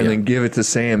and then give it to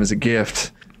Sam as a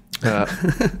gift.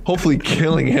 Hopefully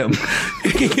killing him.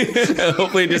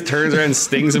 Hopefully it just turns around and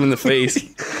stings him in the face.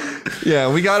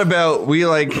 Yeah, we got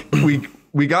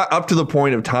up to the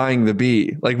point of tying the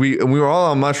bee. Like we were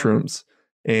all on mushrooms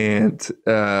and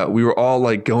we were all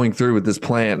like going through with this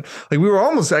plan. Like we were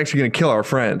almost actually going to kill our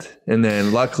friend. And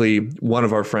then luckily one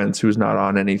of our friends who was not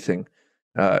on anything,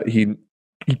 he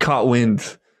caught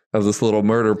wind of this little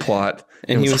murder plot.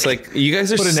 And he was like, you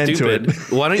guys are stupid.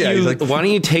 Why don't you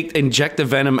inject the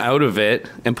venom out of it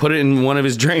and put it in one of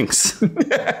his drinks?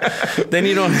 Then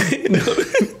you don't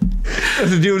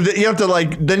you don't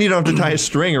have to tie a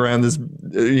string around this,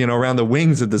 around the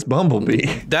wings of this bumblebee.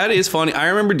 That is funny. I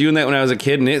remember doing that when I was a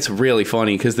kid, and it's really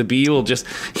funny because the bee will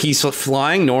he's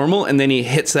flying normal and then he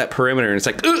hits that perimeter and it's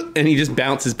like, and he just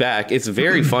bounces back. It's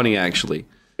very funny, actually.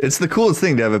 It's the coolest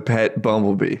thing to have a pet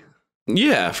bumblebee.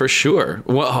 Yeah, for sure.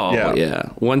 Well, yeah.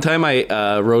 One time I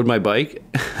rode my bike.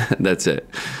 That's it.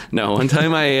 No, one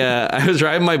time I was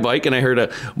riding my bike and I heard a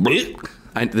bleep.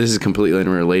 This is completely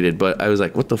unrelated, but I was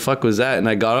like, what the fuck was that? And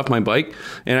I got off my bike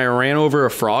and I ran over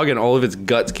a frog and all of its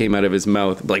guts came out of his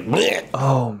mouth. Like, bleh.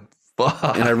 Oh,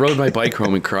 fuck. And I rode my bike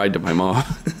home and cried to my mom.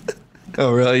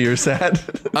 Oh, really? You're sad?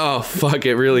 Oh, fuck.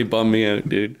 It really bummed me out,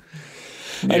 dude.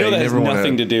 I know you that has never wanna-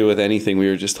 nothing to do with anything we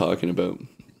were just talking about.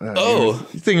 You're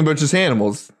thinking about just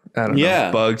animals. I don't Yeah.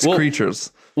 know. Bugs, Well-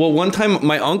 creatures. Well, one time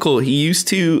my uncle, he used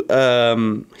to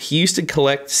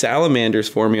collect salamanders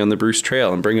for me on the Bruce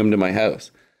Trail and bring them to my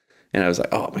house. And I was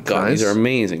like, oh my God, Nice. these are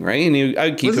amazing, right? And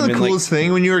I'd keep Wasn't them the in coolest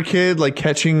thing when you were a kid? Like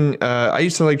catching, I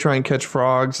used to like try and catch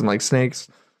frogs and like snakes.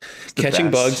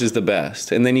 catching best. bugs is the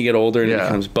best. And then you get older and it Yeah.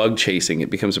 becomes bug chasing. It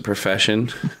becomes a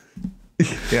profession.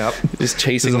 Yeah. Just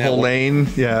chasing There's a that whole one. lane.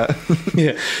 Yeah.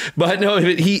 Yeah. But no,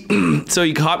 so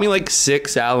he caught me like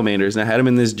 6 salamanders and I had them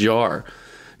in this jar.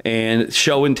 And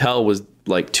show and tell was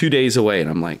like 2 days away.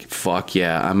 And I'm like, fuck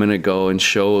yeah, I'm going to go and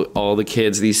show all the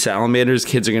kids these salamanders.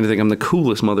 Kids are going to think I'm the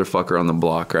coolest motherfucker on the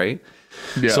block, right?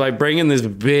 Yeah. So I bring in this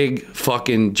big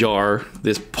fucking jar,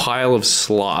 this pile of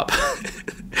slop.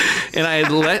 And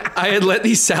I had let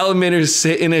these salamanders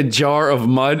sit in a jar of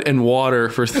mud and water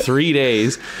for 3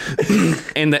 days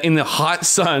in the hot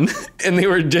sun, and they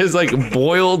were just like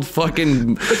boiled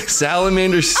fucking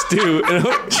salamander stew. And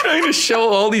I'm trying to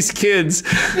show all these kids.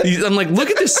 I'm like, look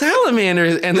at the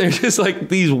salamanders, and they're just like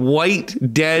these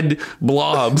white dead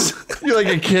blobs. You're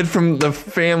like a kid from the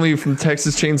family from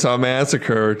Texas Chainsaw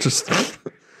Massacre. Just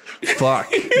fuck.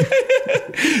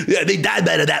 Yeah, they die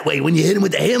better that way. When you hit them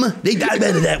with the hammer, they die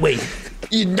better that way.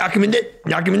 You knock him in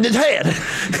the head.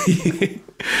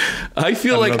 I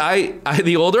feel like I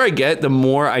the older I get, the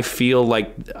more I feel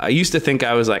like I used to think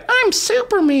I was like, I'm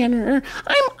Superman or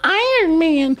I'm Iron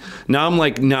Man. Now I'm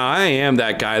like, no, I am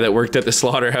that guy that worked at the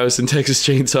slaughterhouse in Texas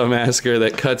Chainsaw Massacre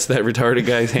that cuts that retarded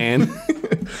guy's hand.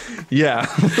 Yeah.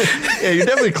 Yeah, you're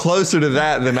definitely closer to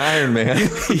that than Iron Man.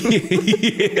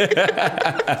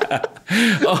 Yeah.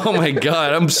 Oh my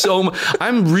God.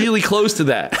 I'm really close to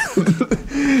that.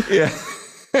 Yeah.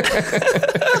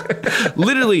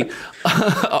 Literally,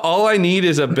 all I need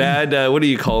is a bad, what do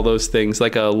you call those things?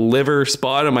 Like a liver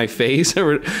spot on my face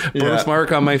or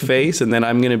birthmark on my face. And then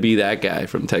I'm going to be that guy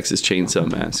from Texas Chainsaw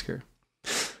Massacre.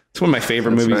 It's one of my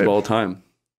favorite movies of all time.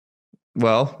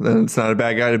 Well, then it's not a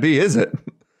bad guy to be, is it?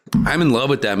 I'm in love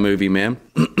with that movie, man.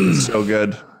 So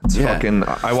good. It's fucking.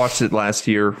 I watched it last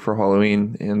year for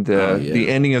Halloween, and the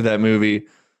ending of that movie,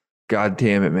 god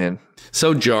damn it, man.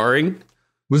 So jarring.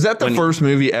 Was that the first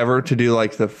movie ever to do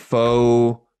like the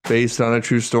faux based on a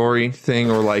true story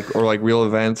thing, or like real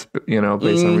events,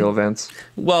 based on real events?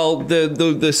 Well,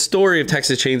 the story of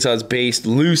Texas Chainsaw is based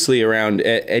loosely around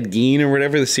Ed Gein or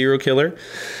whatever, the serial killer.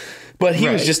 But he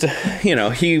was just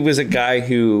he was a guy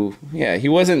who, he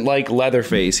wasn't like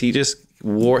Leatherface. He just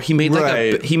he made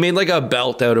like a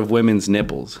belt out of women's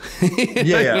nipples.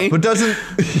 Yeah. But doesn't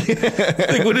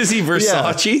like, what is he,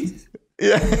 Versace?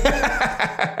 Yeah.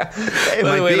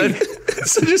 By the way,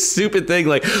 that's such a stupid thing.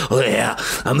 Like, oh yeah,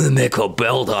 I'm gonna make a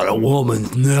belt out of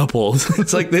woman's nipples.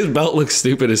 It's like, this belt looks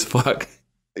stupid as fuck.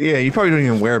 Yeah, you probably don't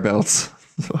even wear belts.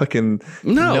 Fucking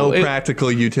no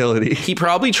practical utility. He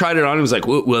probably tried it on and was like,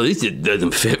 well, this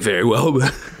doesn't fit very well,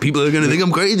 but people are gonna think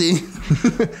I'm crazy.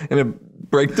 And it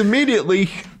breaks immediately.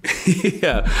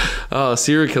 Yeah. Oh,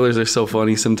 serial killers are so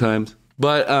funny sometimes.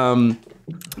 But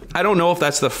I don't know if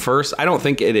that's the first. I don't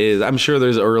think it is. I'm sure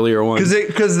there's earlier ones.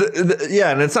 Because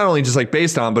and it's not only just like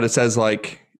based on, but it says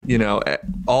like,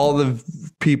 all the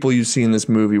people you see in this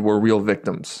movie were real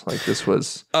victims. Like this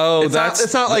was. Oh,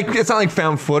 it's not like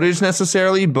found footage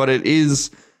necessarily, but it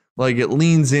is like, it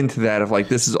leans into that of like,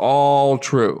 this is all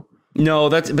true. No,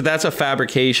 that's a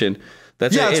fabrication.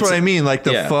 That's what I mean. Like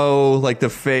the faux, like the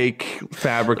fake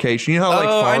fabrication. You know how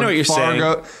like I know what you're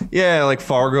Fargo, saying. Yeah, like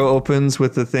Fargo opens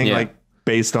with the thing like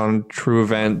based on true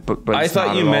event, but I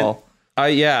thought you meant.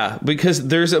 Because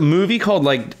there's a movie called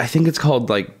I think it's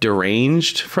called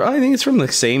Deranged. I think it's from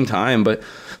the same time, but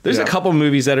there's a couple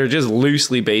movies that are just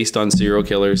loosely based on serial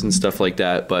killers and stuff like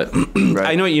that. But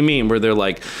I know what you mean, where they're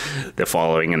like, the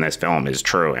following in this film is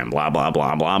true and blah blah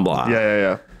blah blah blah.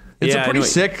 Yeah. It's a pretty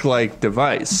sick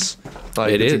device.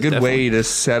 Like it's a good way to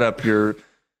set up your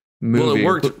movie.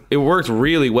 Well, it worked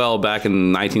really well back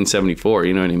in 1974.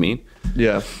 You know what I mean?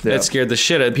 Yeah. That scared the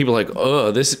shit out of people. Like,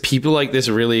 oh, people like this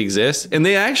really exist, and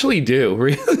they actually do.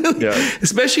 Really,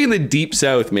 especially in the deep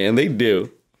South, man. They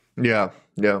do. Yeah.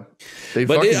 They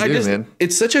fucking do, man.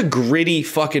 It's such a gritty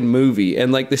fucking movie,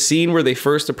 and like the scene where they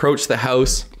first approach the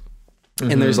house.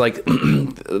 And there's like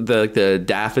the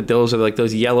daffodils, or like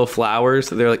those yellow flowers.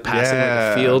 They're like passing like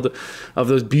a field of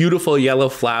those beautiful yellow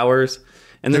flowers.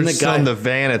 And then they're still in the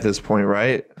van at this point,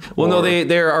 right? Well, no,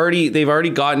 they've already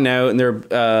gotten out, and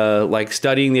they're like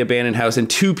studying the abandoned house. And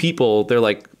 2 people, they're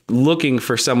like looking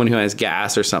for someone who has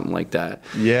gas or something like that.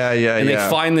 Yeah. And they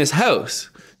find this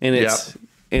house, and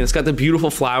it's got the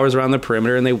beautiful flowers around the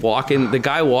perimeter. And they walk in. The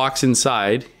guy walks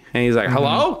inside. And he's like,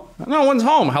 hello? No one's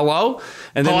home. Hello?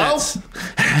 And then that's,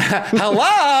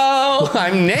 hello?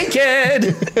 I'm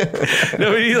naked.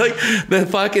 No, he like, the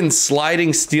fucking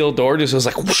sliding steel door just was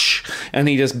like, whoosh. And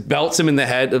he just belts him in the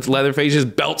head. Leatherface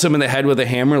just belts him in the head with a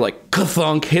hammer, like,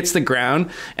 ka-thunk, hits the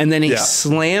ground. And then he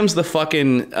slams the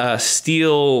fucking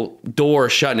steel door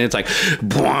shut. And it's like,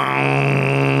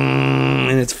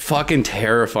 and it's fucking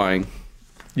terrifying.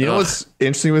 You know what's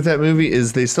interesting with that movie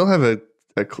is they still have a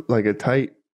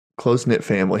tight, close-knit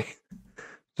family.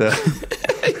 The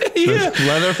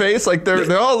Leatherface, like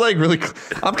they're all like really.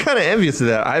 I'm kind of envious of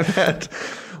that. I've had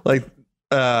like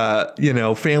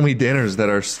family dinners that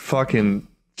are fucking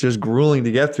just grueling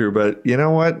to get through, but you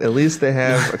know what? At least they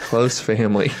have a close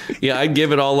family. Yeah, I'd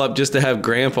give it all up just to have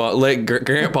Grandpa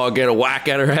Grandpa get a whack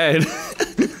at her head.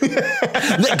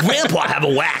 Let Grandpa have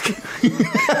a whack.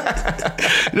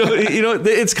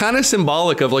 It's kind of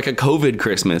symbolic of like a COVID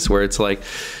Christmas where it's like,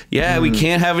 we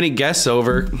can't have any guests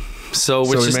over. So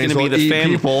it's just going to be the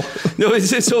family. No, it's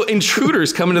just so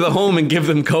intruders come into the home and give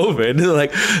them COVID. They're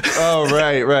like, oh,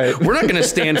 right. We're not going to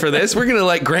stand for this. We're going to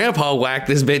let Grandpa whack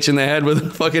this bitch in the head with a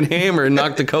fucking hammer and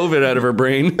knock the COVID out of her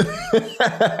brain.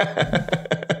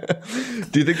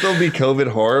 Do you think there'll be COVID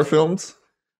horror films?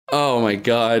 Oh my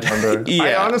God. Yeah.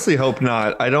 I honestly hope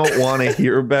not. I don't want to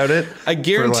hear about it. I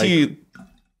guarantee you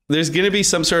there's going to be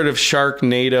some sort of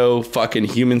Sharknado fucking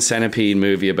human centipede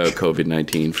movie about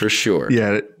COVID-19 for sure.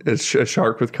 Yeah, it's a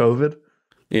shark with COVID.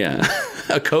 Yeah.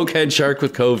 A cokehead shark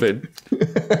with COVID.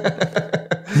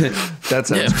 That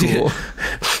sounds cool.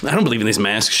 I don't believe in this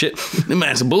mask shit. The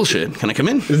mask bullshit. Can I come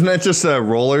in? Isn't that just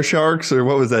Roller Sharks, or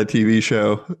what was that TV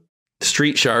show?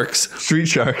 Street Sharks.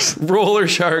 Roller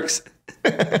Sharks.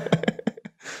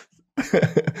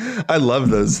 I love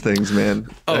those things, man.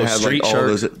 Oh, I had Street all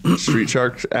Sharks. those Street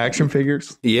Sharks action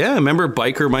figures. Yeah, remember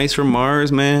Biker Mice from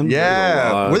Mars, man?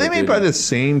 Yeah. Were they made by the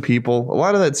same people? A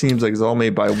lot of that seems like it's all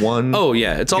made by one. Oh,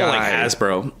 yeah. It's all like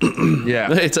Hasbro.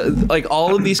 Yeah. It's like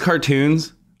all of these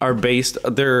cartoons are based,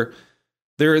 they're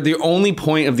the only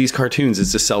point of these cartoons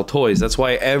is to sell toys. That's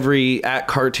why every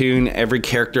cartoon, every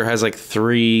character has like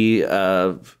 3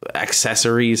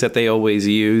 accessories that they always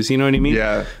use. You know what I mean?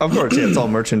 Yeah, of course. Yeah, it's all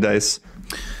merchandise.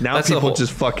 Now that's people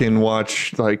just fucking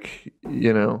watch like,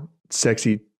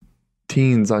 sexy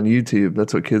teens on YouTube.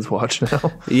 That's what kids watch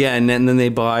now. Yeah, and then they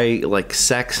buy like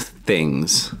sex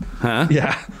things. Huh?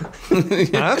 Yeah.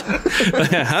 Huh?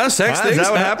 Sex things? Is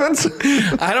that what happens?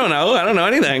 I don't know. I don't know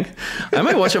anything. I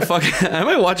might watch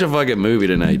a fucking movie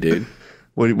tonight, dude.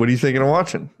 What are you thinking of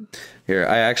watching? Here,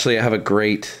 I actually have a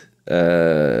great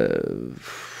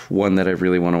one that I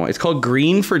really want to watch. It's called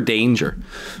Green for Danger.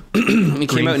 Green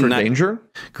for Danger?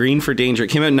 Green for Danger. It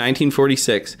came out in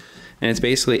 1946. And it's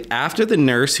basically after the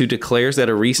nurse who declares that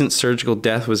a recent surgical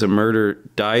death was a murder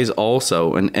dies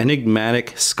also, an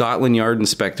enigmatic Scotland Yard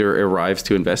inspector arrives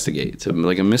to investigate. It's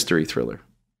like a mystery thriller.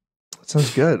 That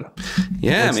sounds good.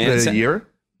 Yeah, what's man. The year?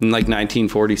 In like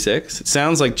 1946. It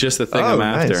sounds like just the thing I'm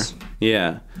after. Nice.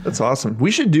 Yeah. That's awesome.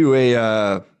 We should do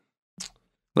a...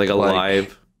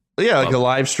 live... Yeah, like a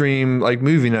live stream, like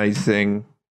movie night thing.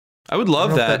 I would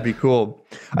love that. That'd be cool.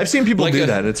 I've seen people do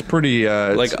that. It's pretty...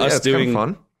 us doing...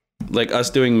 fun. Like us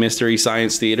doing Mystery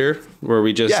Science Theater, where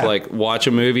we just like watch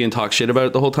a movie and talk shit about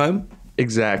it the whole time.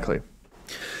 Exactly.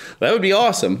 That would be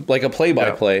awesome. Like a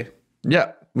play-by-play.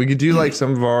 Yeah. We could do like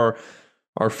some of our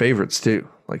favorites too,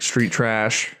 like Street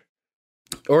Trash.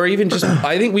 Or even just,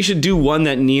 I think we should do one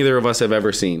that neither of us have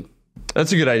ever seen.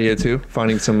 That's a good idea too.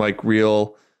 Finding some like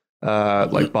real,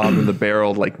 like bottom of the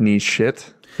barrel, like niche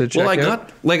shit. Well,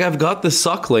 I've got the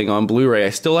Suckling on Blu-ray. I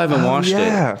still haven't watched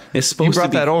it. It's supposed you brought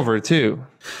to be that over too.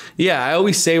 Yeah, I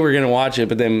always say we're gonna watch it,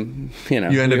 but then you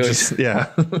end up just I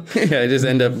just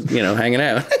end up hanging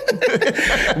out.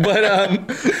 But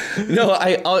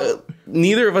no,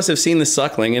 neither of us have seen the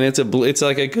Suckling, and it's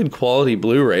like a good quality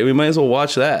Blu-ray. We might as well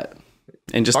watch that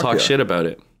and just talk shit about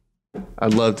it.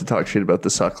 I'd love to talk shit about the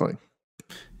Suckling.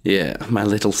 Yeah, my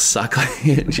little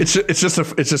Suckling. it's just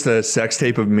a sex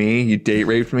tape of me. You date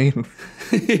raped me.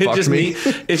 It's just me.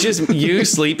 It's just you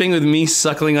sleeping with me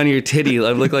suckling on your titty.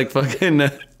 I look like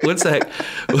fucking. What's that?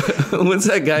 What's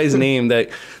that guy's name? That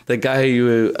guy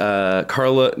you Luca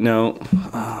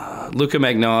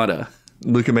Magnotta.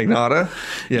 Luca Magnotta?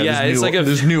 Yeah, it's like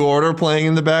there's New Order playing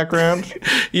in the background.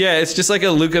 Yeah, it's just like a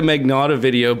Luca Magnotta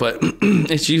video, but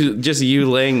it's you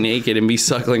laying naked and me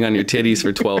suckling on your titties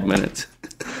for 12 minutes.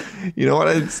 You know what?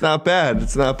 It's not bad.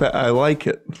 It's not bad. I like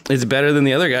it. It's better than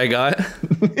the other guy got.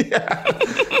 Yeah.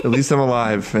 At least I'm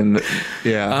alive. And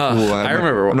yeah. I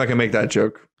remember. I'm not going to make that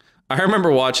joke. I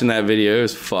remember watching that video. It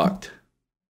was fucked.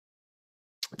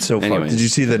 So fucked. Did you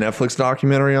see the Netflix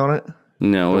documentary on it?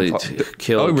 No,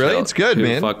 kill. Oh, really? Kill. It's good, Who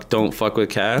man. Don't fuck with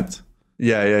cats.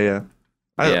 Yeah.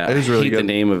 Yeah, It is really I hate good. the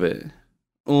name of it.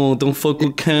 Oh, don't fuck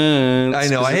with cats. I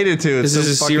know. I hate it too. It's This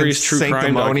is so a fucking serious true crime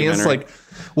sanctimonious.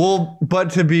 documentary.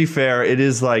 But to be fair, it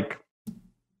is like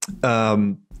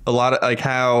a lot of like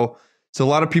how. So a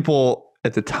lot of people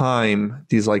at the time,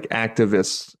 these like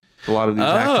activists, a lot of these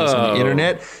activists on the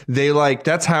internet, they like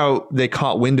that's how they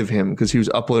caught wind of him because he was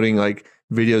uploading like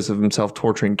videos of himself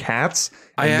torturing cats,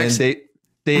 and then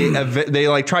they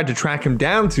like tried to track him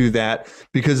down through that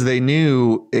because they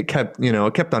knew it kept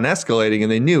on escalating, and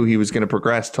they knew he was going to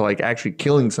progress to like actually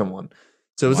killing someone.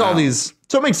 So it was all these.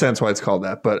 So it makes sense why it's called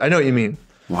that. But I know what you mean.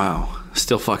 Wow,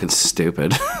 still fucking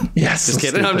stupid. Yes, just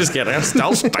kidding. I'm just kidding. I'm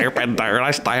still stupid, dude.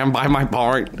 I stand by my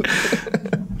point.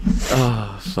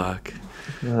 Oh fuck.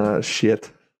 Shit.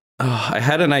 Oh, I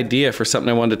had an idea for something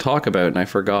I wanted to talk about and I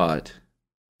forgot.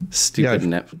 Stupid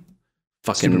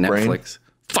fucking stupid brain. Netflix.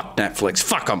 Fuck Netflix.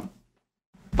 Fuck them.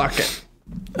 Fuck it.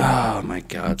 Oh my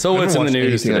god. So I what's in haven't the watched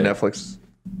news anything today? on Netflix?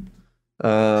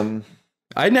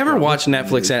 I never watch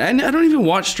Netflix, and I don't even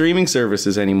watch streaming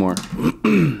services anymore.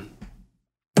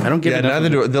 I don't give enough. Neither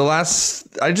do I. The last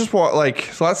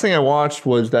thing I watched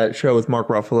was that show with Mark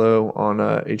Ruffalo on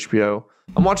HBO.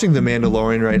 I'm watching The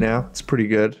Mandalorian right now. It's pretty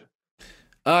good.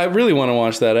 I really want to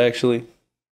watch that actually.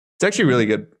 It's actually really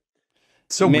good.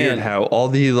 It's so weird how all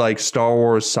the like Star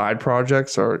Wars side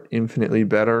projects are infinitely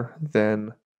better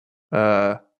than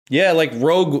like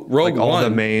Rogue like all One. the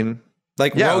main.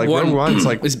 Rogue One it's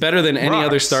like is better than any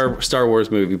other Star Wars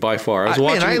movie by far. I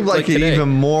like it today. even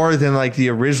more than like the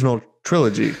original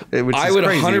trilogy. Which I is would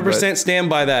crazy, 100% stand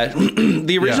by that.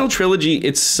 The original trilogy,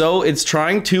 it's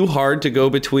trying too hard to go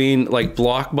between like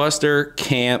blockbuster,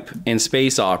 camp, and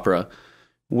space opera,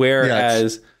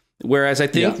 whereas I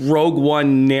think Rogue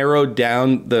One narrowed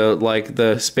down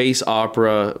the space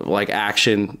opera like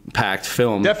action packed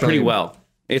film pretty well.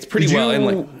 It's pretty well, and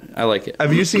like I like it.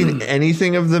 Have you seen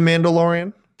anything of The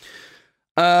Mandalorian?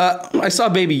 I saw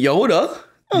Baby Yoda.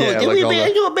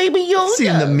 Baby Yoda.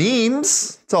 Seen the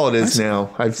memes. That's all it is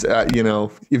now. I've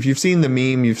if you've seen the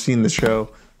meme, you've seen the show.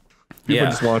 People are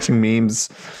just watching memes.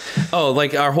 Oh,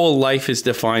 like our whole life is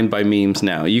defined by memes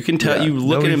now. You can tell. You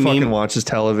look at a fucking meme. watches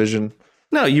television.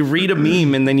 No, you read a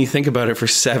meme and then you think about it for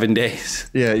 7 days.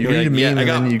 Yeah, you read a meme and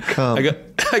then you come.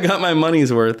 I got my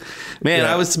money's worth. Man,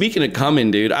 I was speaking of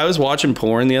coming, dude. I was watching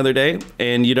porn the other day,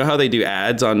 and you know how they do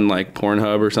ads on like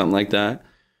Pornhub or something like that?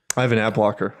 I have an ad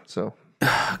blocker, so.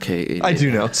 Okay. I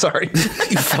do know. Sorry.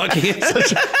 You fucking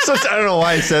such, I don't know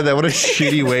why I said that. What a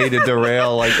shitty way to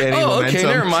derail like any momentum. Okay,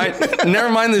 never mind. Never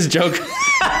mind this joke.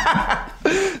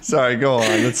 Sorry, go on.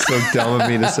 That's so dumb of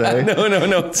me to say. No,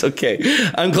 it's okay.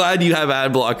 I'm glad you have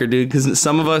ad blocker, dude, because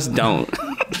some of us don't.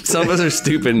 Some of us are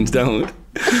stupid and don't.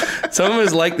 Some of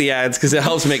us like the ads because it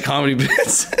helps make comedy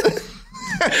bits.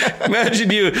 Imagine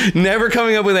you never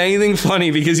coming up with anything funny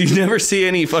because you never see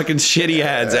any fucking shitty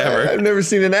ads ever. I've never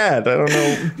seen an ad. I don't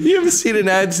know. You haven't seen an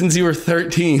ad since you were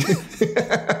 13.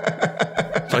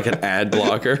 Fucking ad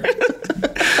blocker.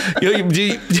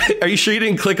 Are you sure you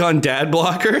didn't click on dad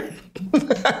blocker?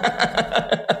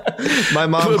 My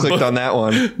mom clicked on that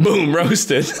one. Boom,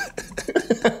 roasted.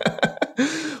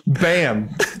 Bam.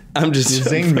 I'm just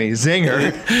zing me,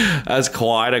 zinger. That's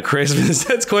quite a Christmas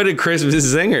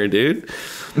zinger, dude.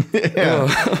 Yeah,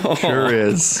 sure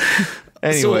is.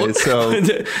 Anyway, so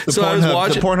I was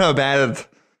watching the Pornhub ad.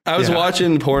 I was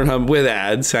watching Pornhub with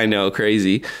ads. I know,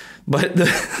 crazy, but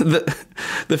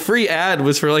the free ad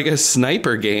was for like a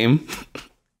sniper game.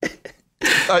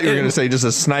 I thought you were going to say just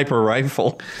a sniper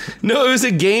rifle. No, it was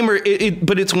a game,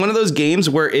 but it's one of those games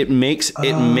where it makes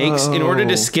in order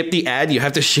to skip the ad, you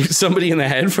have to shoot somebody in the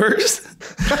head first.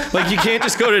 Like you can't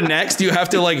just go to next. You have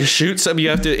to like shoot somebody.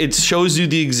 It shows you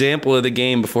the example of the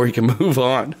game before you can move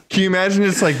on. Can you imagine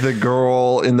it's like the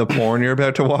girl in the porn you're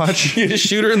about to watch? You just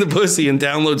shoot her in the pussy and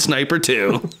download Sniper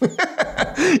 2.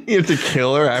 You have to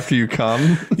kill her after you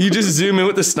come. You just zoom in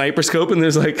with the sniper scope and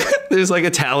there's like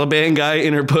a Taliban guy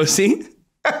in her pussy.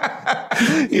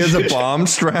 He has a bomb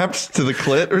strapped to the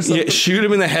clit or something. Yeah, shoot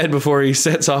him in the head before he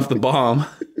sets off the bomb.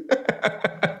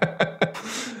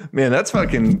 Man, that's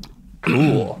fucking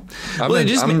cool.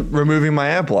 I'm removing my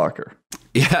ad blocker.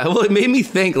 Yeah, well, it made me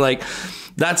think like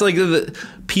that's like the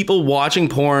people watching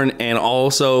porn and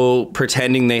also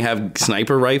pretending they have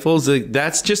sniper rifles. Like,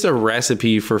 that's just a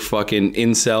recipe for fucking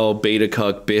incel beta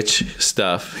cuck bitch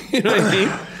stuff. You know what I mean?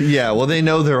 Yeah, well, they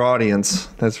know their audience.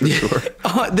 That's for sure.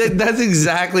 That's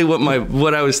exactly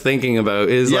what I was thinking about.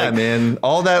 Is man,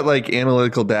 all that like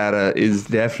analytical data is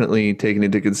definitely taken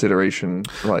into consideration.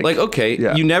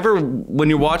 You never when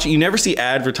you're watching, you never see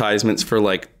advertisements for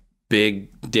like big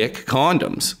dick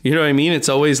condoms. You know what I mean? It's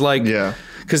always like, Yeah.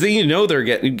 because then they're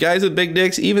getting, guys with big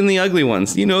dicks, even the ugly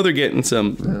ones, they're getting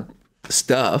some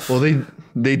stuff. Well,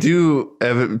 they do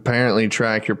apparently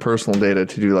track your personal data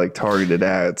to do like targeted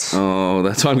ads. Oh,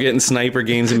 that's why I'm getting sniper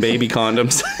games and baby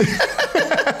condoms.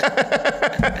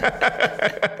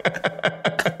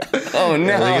 Oh no!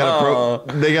 Yeah,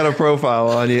 they got a profile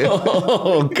on you.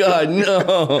 Oh God,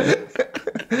 no!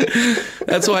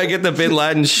 That's why I get the Bin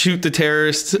Laden shoot the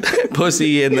terrorist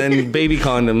pussy and then baby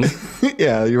condoms.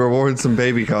 Yeah, you reward some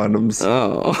baby condoms.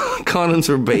 Oh, condoms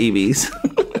for babies.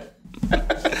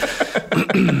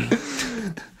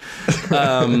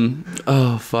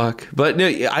 Oh fuck! But no,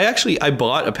 I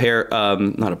bought a pair.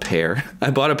 Not a pair.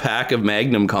 I bought a pack of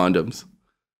Magnum condoms.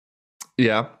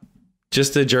 Yeah.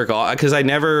 Just to jerk off, because I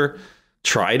never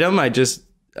tried them. I just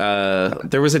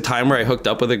there was a time where I hooked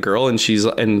up with a girl and she was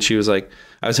like,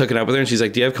 I was hooking up with her and she's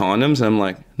like, do you have condoms? And I'm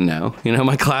like, no.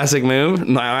 My classic move.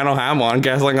 No, I don't have one.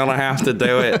 Guess I'm gonna have to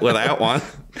do it without one.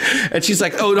 And she's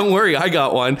like, oh, don't worry, I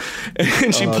got one.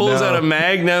 And she pulls out a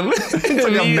Magnum.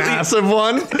 Like a massive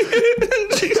one.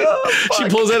 She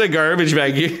pulls out a garbage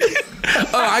bag.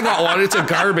 Oh, I got one. It's a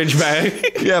garbage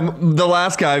bag. Yeah, the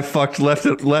last guy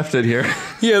left it here.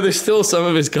 Yeah, there's still some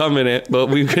of his cum in it, but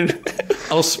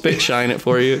I'll spit shine it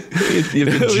for you. You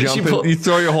have to jump you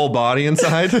throw your whole body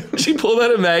inside. She pulled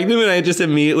out a Magnum and I just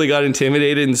immediately got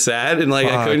intimidated and sad and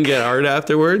I couldn't get hard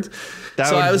afterwards.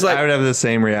 I would have the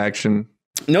same reaction.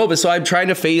 No, but so I'm trying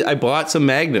to I bought some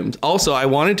Magnums. Also, I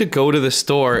wanted to go to the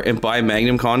store and buy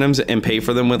Magnum condoms and pay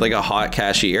for them with like a hot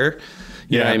cashier.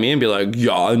 You know what I mean? Be like,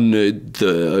 yeah, I need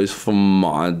this for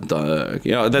my dog.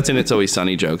 That's in It's Always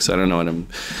Sunny jokes. I don't know what I'm...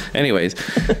 Anyways.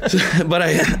 But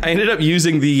I ended up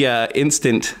using the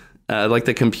instant, like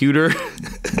the computer.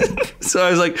 So I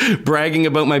was like bragging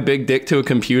about my big dick to a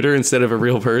computer instead of a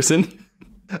real person.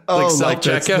 Oh, like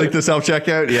the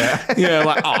self-checkout? Yeah. Yeah,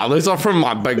 like, oh, these are from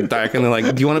my big dick. And they're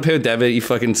like, do you want to pay with debit, you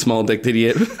fucking small dick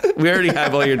idiot? We already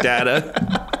have all your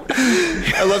data.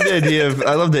 I love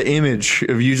the image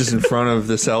of you just in front of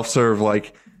the self-serve,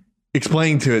 like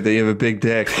explaining to it that you have a big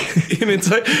dick. And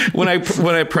it's like, when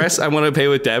I press, I want to pay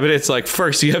with debit, it's like,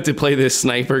 first you have to play this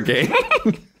sniper game.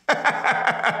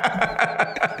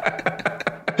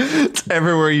 It's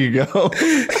everywhere you go.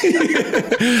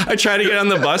 I try to get on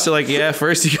the bus. They're like, yeah,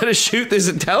 first you got to shoot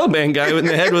this Taliban guy in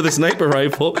the head with a sniper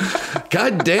rifle.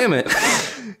 God damn it.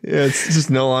 Yeah, it's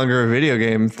just no longer a video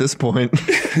game at this point.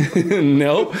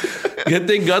 Nope. Good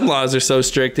thing gun laws are so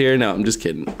strict here. No, I'm just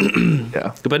kidding.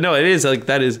 Yeah. But no, it is like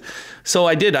that is. So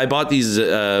I bought these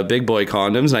big boy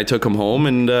condoms and I took them home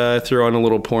and threw on a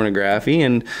little pornography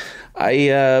and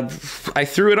I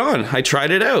threw it on. I tried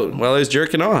it out while I was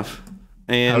jerking off.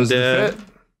 And how does it fit?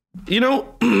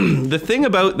 The thing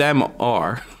about them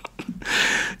are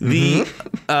so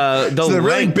they're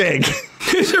really big.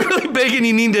 They're really big and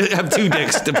you need to have two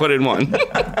dicks to put in one.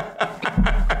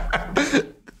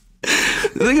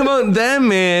 The thing about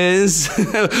them is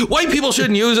white people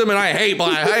shouldn't use them and I hate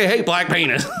black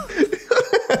penis.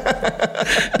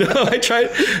 No, I tried.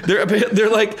 They're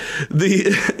like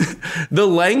the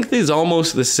length is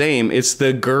almost the same. It's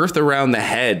the girth around the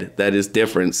head that is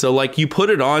different. So like you put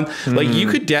it on, like you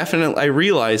could definitely. I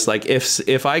realized like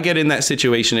if I get in that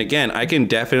situation again, I can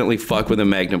definitely fuck with a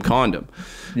Magnum condom.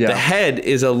 Yeah. The head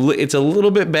is it's a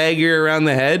little bit baggier around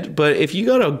the head, but if you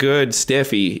got a good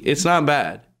stiffy, it's not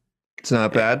bad. It's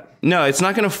not bad. No, it's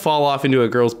not going to fall off into a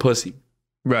girl's pussy.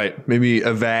 Right. Maybe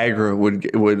a Viagra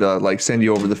would like send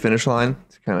you over the finish line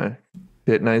to kind of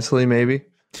fit nicely, maybe.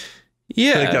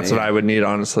 Yeah. I think that's what I would need,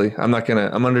 honestly. I'm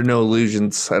under no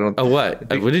illusions. I don't. A what?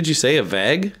 What did you say? A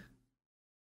Vag?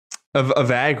 A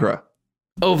Viagra.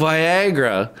 Oh,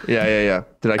 Viagra. Yeah.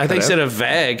 Did I think you said a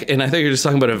Vag, and I thought you were just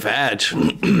talking about a vag.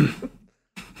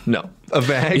 No, a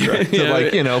Viagra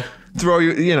to throw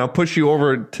you, push you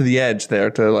over to the edge there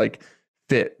to like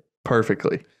fit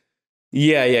perfectly.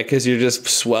 Yeah, because you're just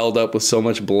swelled up with so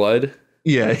much blood.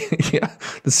 Yeah.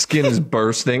 The skin is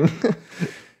bursting.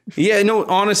 Yeah, no,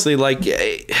 honestly, like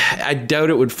I doubt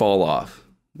it would fall off.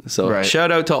 So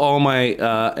shout out to all my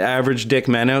average dick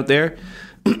men out there.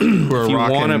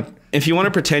 If you want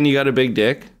to pretend you got a big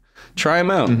dick, try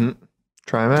them out. Mm-hmm.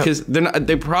 Try them out because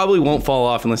they probably won't fall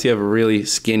off unless you have a really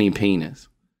skinny penis.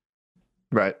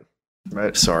 Right.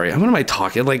 Sorry, what am I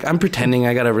talking? Like, I'm pretending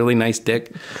I got a really nice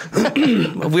dick.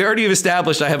 We already have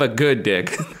established I have a good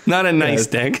dick, not a nice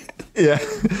dick. Yeah.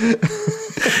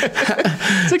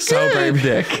 It's a good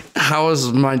dick. How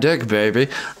was my dick, baby?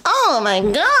 Oh my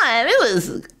god, it was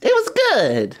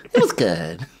good. It was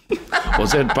good.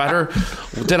 Was it better?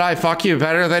 Did I fuck you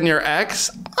better than your ex?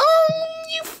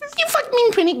 You fucked me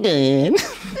pretty good.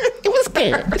 It was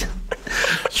good.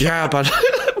 Yeah,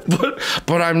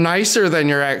 but I'm nicer than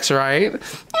your ex, right?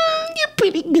 You're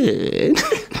pretty good.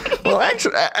 Well,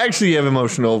 actually, you have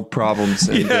emotional problems.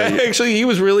 And, Yeah, actually, he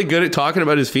was really good at talking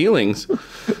about his feelings. But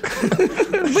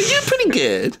you're pretty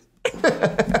good.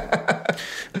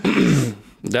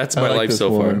 That's my life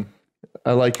so far.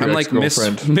 I like your I'm like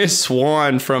Miss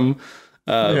Swan from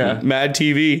Mad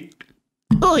TV.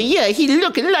 Oh, yeah, he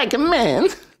looking like a man.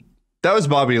 That was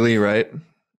Bobby Lee, right?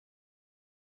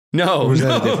 No, was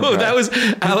that a different guy? that was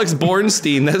Alex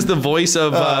Bornstein. That's the voice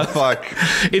of. Fuck.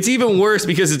 It's even worse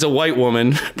because it's a white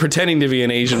woman pretending to be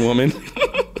an Asian woman.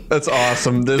 That's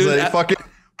awesome. There's a fucking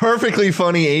perfectly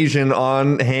funny Asian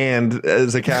on hand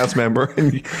as a cast member,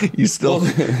 and you still.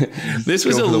 This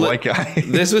was go a for the white guy.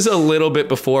 This was a little bit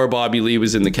before Bobby Lee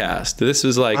was in the cast. This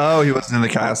was like. Oh, he wasn't in the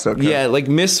cast. Okay. Yeah, like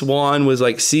Miss Swan was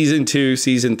like season 2,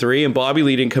 season 3, and Bobby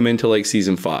Lee didn't come into like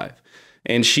season 5.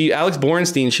 And Alex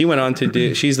Bornstein, she went on to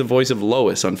do. She's the voice of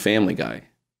Lois on Family Guy.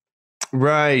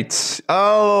 Right.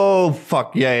 Oh,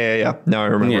 fuck. Yeah. Now I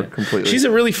remember completely. She's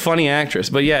a really funny actress,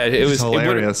 but yeah, it was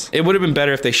hilarious. It would have been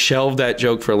better if they shelved that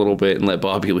joke for a little bit and let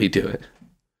Bobby Lee do it.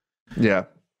 Yeah.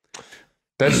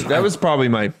 That was probably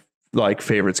my like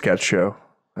favorite sketch show.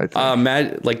 I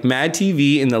think. Mad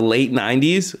TV in the late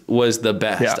 90s was the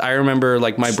best. Yeah. I remember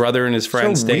like my brother and his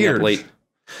friends staying up late.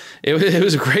 It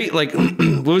was great. Like,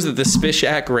 what was it? The Spit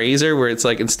Shack Razor, where it's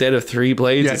like instead of 3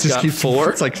 blades, it's got 4.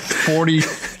 It's like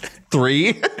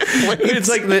 43. It's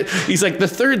like he's like the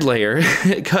third layer.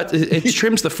 It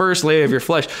trims the first layer of your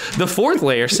flesh. The fourth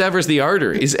layer severs the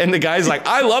arteries. And the guy's like,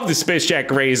 I love the Spit Shack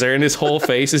Razor, and his whole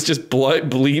face is just blood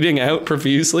bleeding out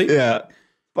profusely. Yeah.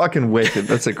 Fucking wicked.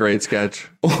 That's a great sketch.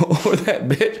 Or that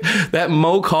bit, that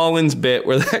Mo Collins bit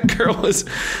where that girl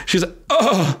she's like,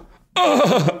 oh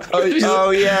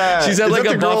yeah. She's at like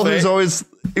a girl buffet.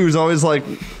 who's always like,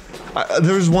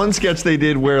 there was one sketch they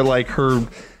did where like her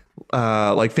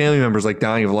like family members like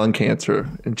dying of lung cancer,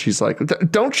 and she's like,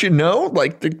 don't you know,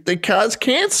 like they cause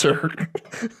cancer.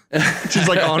 She's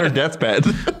like on her deathbed.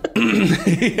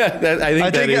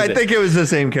 I think it was the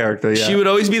same character. Yeah. She would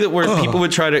always be the where people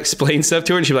would try to explain stuff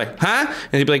to her, and she'd be like, huh?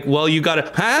 And they'd be like, well, you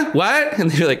gotta, huh? What? And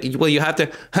they'd be like, well, you have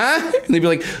to, huh? And they'd be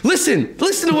like, listen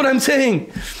to what I'm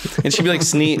saying. And she'd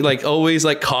be like always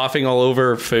like coughing all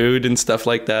over food and stuff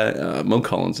like that. Mo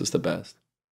Collins is the best.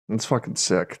 It's fucking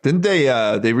sick. Didn't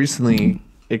they recently,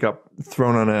 it got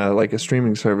thrown on a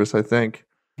streaming service, I think.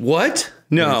 What?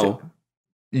 No.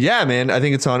 Yeah, man. I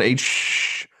think it's on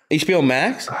HBO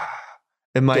Max?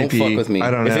 It might be. Don't fuck with me.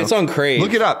 I don't know. If it's on Crave.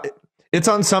 Look it up. It's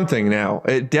on something now.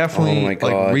 It definitely,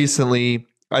 like recently,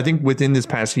 I think within this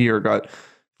past year, got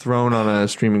thrown on a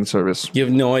streaming service. You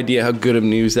have no idea how good of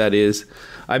news that is.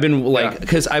 I've been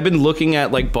because I've been looking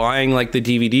at like buying like the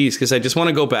DVDs because I just want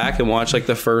to go back and watch like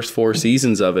the first 4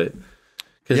 seasons of it.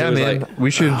 Yeah, it was man.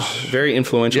 We should. Very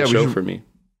influential show for me.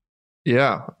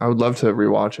 Yeah, I would love to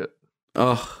rewatch it.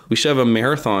 Oh, we should have a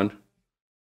marathon.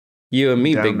 You and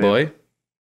me, big boy.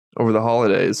 Over the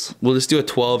holidays. We'll just do a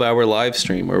 12-hour live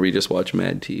stream where we just watch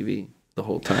Mad TV the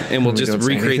whole time. And we'll just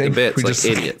recreate the bits like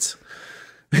idiots.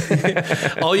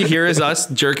 All you hear is us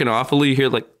jerking off. All you hear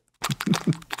like,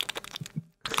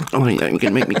 oh yeah, you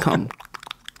can make me come.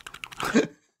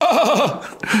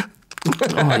 Oh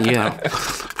yeah.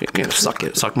 Yeah,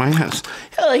 suck my ass.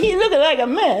 Oh, he looking like a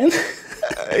man.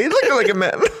 He's looking like a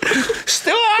man.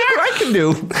 Still Look what I can do.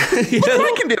 Look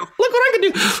what I can do. Look what I can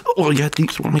do. Oh yeah,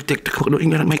 these want my dick to go.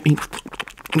 You're gonna make me.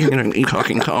 You're gonna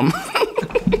fucking come.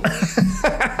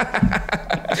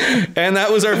 And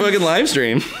that was our fucking live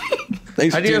stream.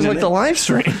 Thanks. How do you guys like the live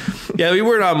stream? Yeah, we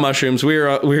weren't on mushrooms. We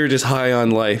were just high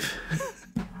on life.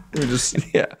 We were just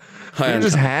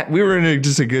we were in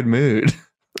just a good mood.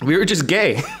 We were just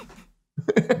gay.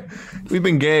 We've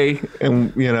been gay,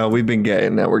 and we've been gay,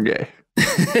 and now we're gay.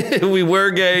 We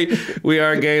were gay, we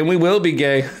are gay, and we will be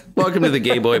gay. Welcome to the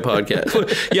Gay Boy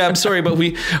Podcast. Yeah, I'm sorry, but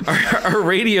our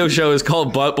radio show is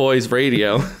called Butt Boys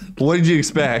Radio. What did you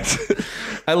expect?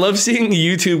 I love seeing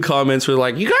YouTube comments where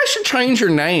like, you guys should change your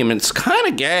name. It's kind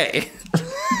of gay.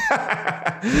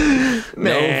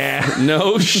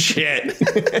 No shit.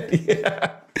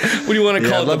 Yeah. What do you want to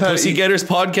call it? The Pussy Getters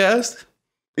Podcast?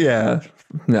 Yeah.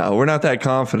 No, we're not that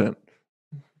confident.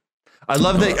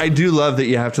 I do love that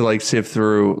you have to like sift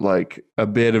through like a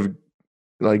bit of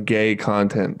like gay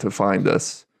content to find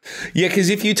us. Yeah, because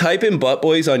if you type in Butt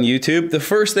Boys on YouTube, the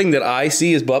first thing that I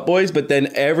see is Butt Boys, but then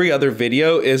every other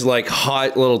video is like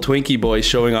hot little Twinkie boys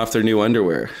showing off their new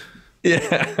underwear.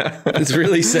 Yeah. It's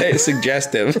really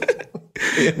suggestive.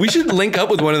 Yeah. We should link up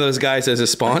with one of those guys as a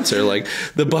sponsor. Like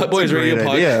the Butt Boys Radio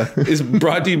Podcast is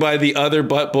brought to you by the Other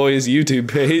Butt Boys YouTube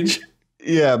page.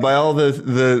 Yeah, by all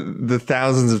the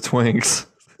thousands of twinks.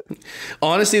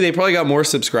 Honestly, they probably got more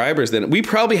subscribers than we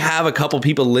probably have. A couple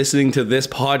people listening to this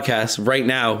podcast right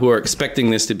now who are expecting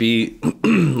this to be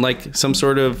like some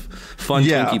sort of fun,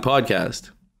 twinky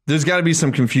podcast. There's got to be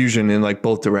some confusion in like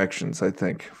both directions, I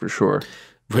think, for sure.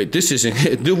 Wait, this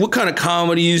isn't. Dude, what kind of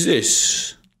comedy is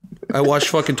this? I watched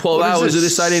fucking 12 hours of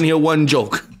this. I didn't hear one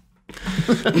joke.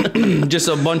 Just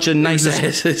a bunch of nice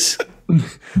asses.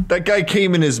 That guy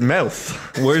came in his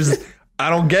mouth. I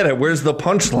don't get it. Where's the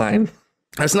punchline?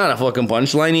 That's not a fucking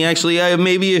punchline. He actually,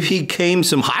 maybe if he came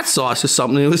some hot sauce or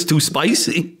something, it was too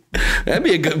spicy. That'd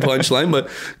be a good punchline, but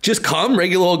just cum,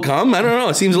 regular old cum. I don't know.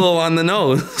 It seems a little on the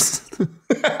nose.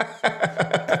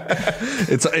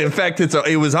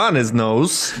 It was on his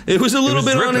nose. It was a little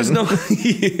bit on his nose.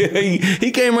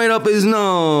 He came right up his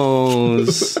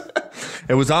nose.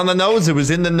 It was on the nose. It was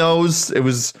in the nose. It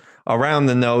was around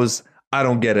the nose. I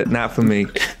don't get it. Not for me.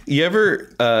 You ever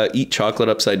eat chocolate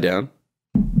upside down?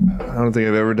 I don't think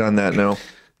I've ever done that. No.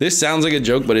 This sounds like a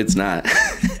joke, but it's not.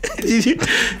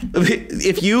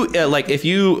 If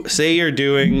you say you're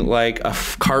doing like a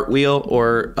cartwheel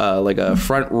or like a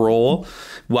front roll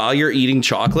while you're eating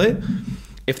chocolate,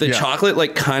 if the chocolate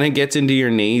like kind of gets into your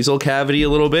nasal cavity a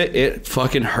little bit, it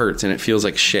fucking hurts and it feels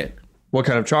like shit. What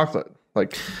kind of chocolate?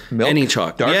 Like milk? Any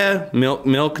chocolate. Dark? Yeah,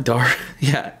 milk, dark.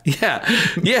 Yeah.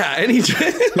 Any.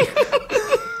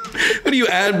 What are you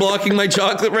ad blocking my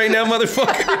chocolate right now,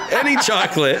 motherfucker? Any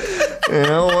chocolate.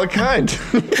 What kind?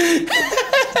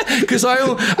 Because I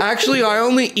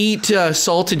only eat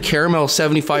salted caramel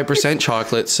 75%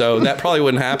 chocolate, so that probably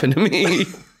wouldn't happen to me.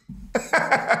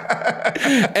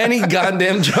 Any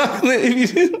goddamn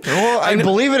chocolate. Well, I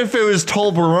believe it if it was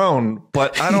Toblerone,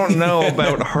 but I don't know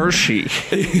about Hershey.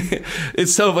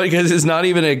 It's so funny because it's not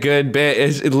even a good bit.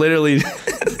 It literally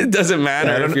it doesn't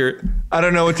matter if you're. I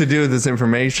don't know what to do with this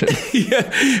information.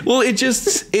 Yeah. Well,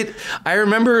 I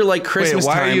remember like Christmas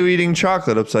Why time. are you eating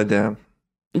chocolate upside down?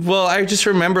 Well, I just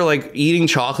remember like eating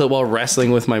chocolate while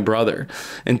wrestling with my brother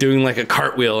and doing like a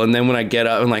cartwheel. And then when I get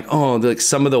up, I'm like, oh, like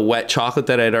some of the wet chocolate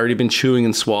that I'd already been chewing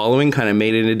and swallowing kind of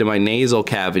made it into my nasal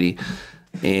cavity.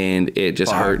 And it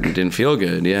just hurt and didn't feel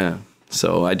good. Yeah.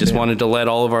 So I just wanted to let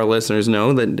all of our listeners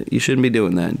know that you shouldn't be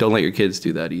doing that. Don't let your kids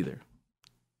do that either.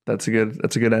 That's a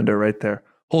good ender right there.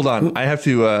 Hold on. I have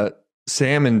to,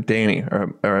 Sam and Danny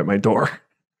are at my door.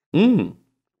 So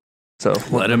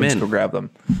let them in. Go grab them.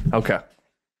 Okay.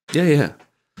 Yeah.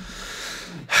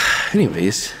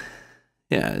 Anyways,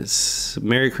 it's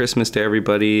Merry Christmas to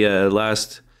everybody.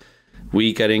 Last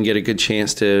week I didn't get a good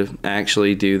chance to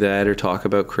actually do that or talk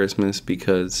about Christmas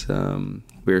because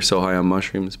we were so high on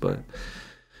mushrooms. But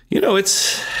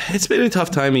it's been a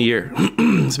tough time of year.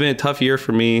 It's been a tough year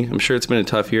for me. I'm sure it's been a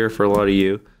tough year for a lot of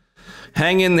you.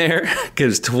 Hang in there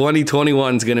because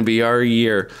 2021 is going to be our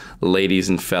year, ladies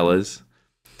and fellas.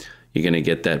 You're going to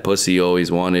get that pussy you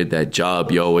always wanted, that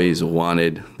job you always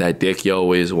wanted, that dick you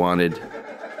always wanted,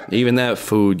 even that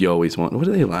food you always wanted. What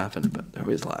are they laughing about? They're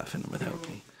always laughing without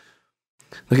me.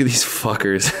 Look at these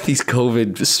fuckers, these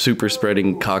COVID super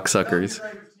spreading cocksuckers.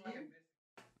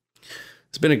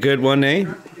 It's been a good one, eh?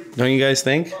 Don't you guys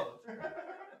think?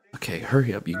 Okay,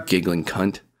 hurry up, you giggling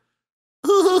cunt.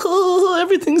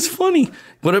 Everything's funny.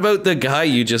 What about the guy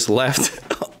you just left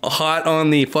hot on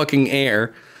the fucking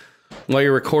air while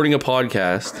you're recording a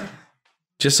podcast,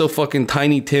 just so fucking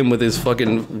Tiny Tim with his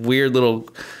fucking weird little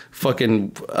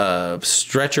fucking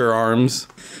stretcher arms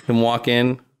can walk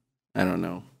in? I don't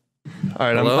know. All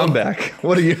right, I'm back.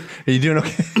 What are you doing?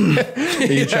 Okay?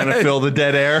 Are you trying to fill the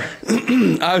dead air?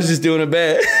 I was just doing a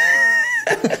bit.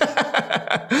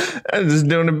 I'm just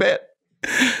doing a bit.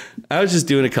 I was just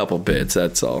doing a couple bits.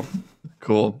 That's all.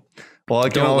 Cool. Well, I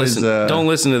can always don't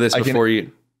listen to this before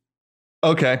you.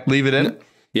 Okay, leave it in.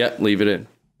 Yeah, leave it in.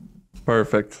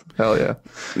 Perfect. Hell yeah.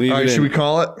 All right, should we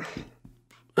call it?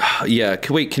 Yeah.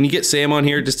 Wait, can you get Sam on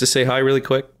here just to say hi really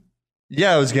quick?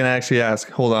 Yeah, I was going to actually ask.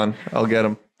 Hold on. I'll get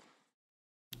him.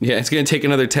 Yeah, it's going to take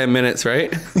another 10 minutes,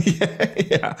 right?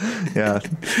 Yeah.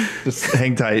 Just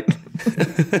hang tight.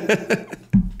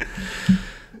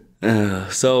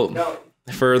 So,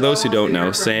 for those who don't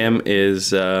know, Sam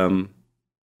is...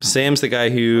 Sam's the guy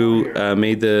who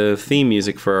made the theme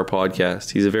music for our podcast.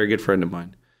 He's a very good friend of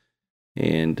mine.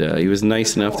 And he was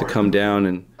nice enough to come down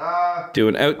and do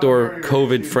an outdoor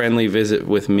COVID-friendly visit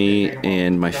with me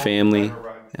and my family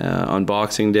on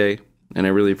Boxing Day. And I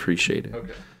really appreciate it.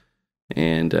 Okay.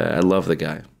 And I love the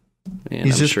guy. And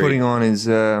he's just putting on his...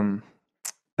 dick?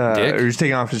 Or he's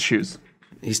taking off his shoes.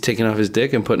 He's taking off his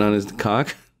dick and putting on his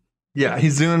cock? Yeah,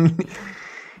 he's moving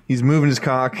his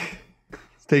cock.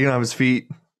 He's taking off his feet.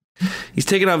 He's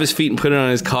taking off his feet and putting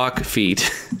on his cock feet.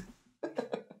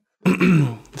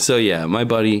 So yeah, my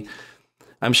buddy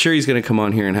I'm sure he's going to come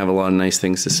on here and have a lot of nice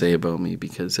things to say about me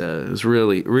because it was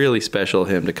really, really special of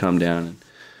him to come down and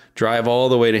drive all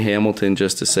the way to Hamilton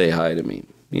just to say hi to me.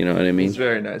 You know what I mean? It's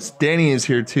very nice. Danny is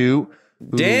here too.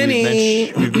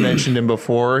 Danny! We've mentioned him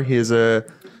before. He has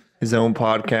his own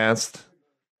podcast.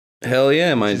 Hell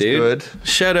yeah, my dude. Good.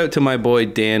 Shout out to my boy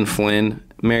Dan Flynn.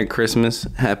 Merry Christmas.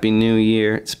 Happy New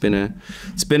Year. It's been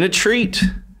a treat.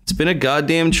 It's been a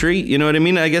goddamn treat. You know what I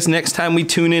mean? I guess next time we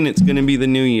tune in, it's going to be the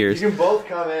New Year's. You can both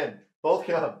come in. Both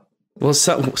come. Well,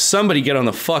 somebody get on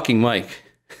the fucking mic.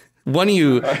 One of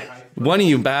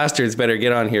you bastards better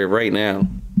get on here right now.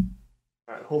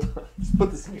 All right, hold on. Let's put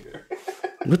this in here.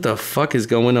 What the fuck is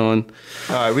going on?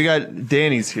 All right, we got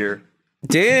Danny's here.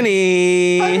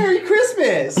 Danny! Hi, Merry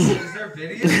Christmas! Is there a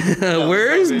video?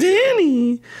 Where's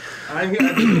Danny? I'm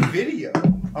doing a video.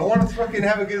 I want to fucking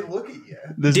have a good look at you.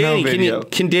 There's Danny, no video.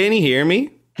 can Danny hear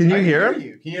me? Can you hear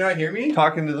him? Can you not hear me?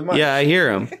 Talking to the mic. Yeah, I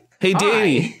hear him. Hey,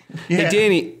 Danny. Yeah. Hey,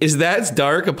 Danny, is That's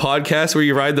Dark a podcast where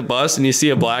you ride the bus and you see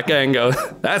a black guy and go,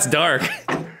 that's dark?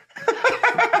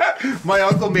 My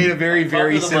uncle made a very,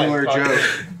 very similar joke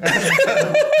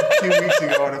 2 weeks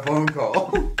ago on a phone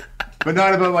call. But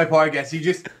not about my podcast.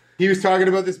 He was talking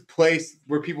about this place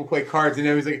where people play cards, and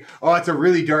I was like, oh, it's a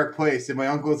really dark place. And my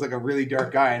uncle is like a really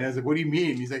dark guy. And I was like, what do you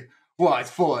mean? And he's like, well, it's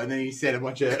full. And then he said a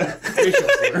bunch of facial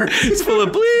slurs. It's full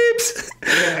of bleeps.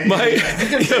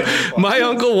 Yeah. My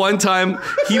uncle one time,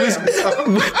 he was,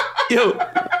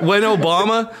 when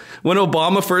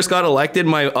Obama first got elected,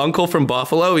 my uncle from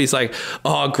Buffalo, he's like,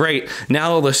 oh, great.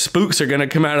 Now all the spooks are going to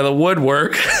come out of the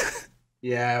woodwork.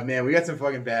 Yeah, man, we got some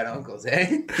fucking bad uncles,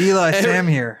 eh? Eli, Sam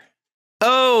here.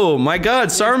 Oh my God,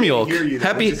 Sarmulk.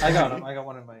 Happy, I got him. I got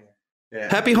one in my ear. Yeah.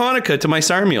 Happy Hanukkah to my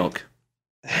Sarmulk.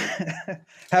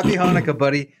 Happy Hanukkah,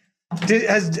 buddy.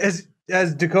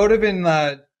 Has Dakota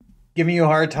been giving you a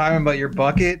hard time about your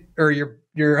bucket or your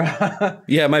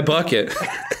Yeah, my bucket.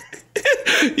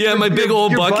 Yeah, my big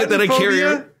old bucket that I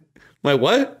carry. My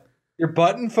what? Your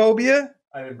button phobia?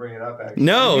 I didn't bring it up, actually.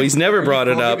 No, he's never brought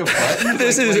it up.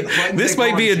 This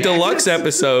might be a deluxe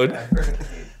episode.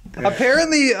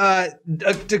 Apparently,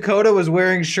 Dakota was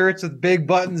wearing shirts with big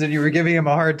buttons, and you were giving him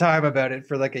a hard time about it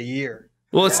for like a year.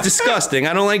 Well, it's disgusting.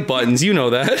 I don't like buttons. You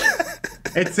know that.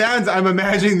 It sounds, I'm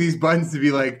imagining these buttons to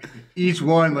be like each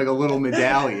one like a little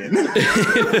medallion. like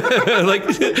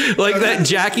that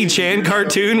Jackie Chan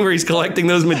cartoon where he's collecting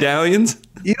those medallions.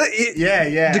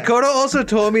 Yeah. Dakota also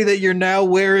told me that you're now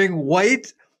wearing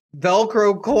white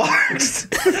Velcro Clarks.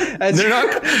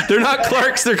 They're not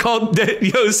Clarks. They're called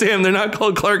Sam. They're not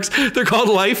called Clarks. They're called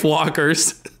Life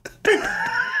Walkers.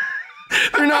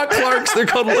 They're not Clarks.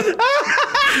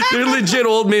 They're legit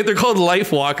old mate. They're called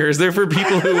Life Walkers. They're for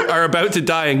people who are about to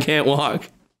die and can't walk.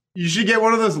 You should get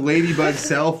one of those ladybug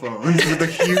cell phones with the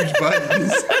huge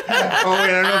buttons. Oh wait,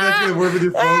 I don't know if that's gonna work with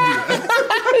your phobia.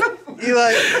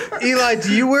 Eli,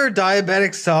 do you wear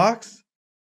diabetic socks?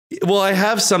 Well, I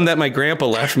have some that my grandpa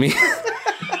left me.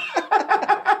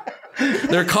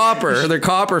 They're copper. They're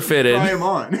copper fitted. Try them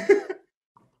on.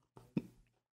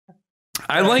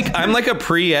 I'm a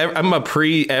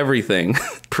pre everything.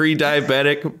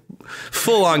 Pre-diabetic,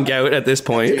 full on gout at this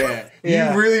point. Yeah.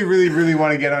 You really, really, really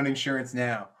want to get on insurance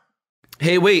now.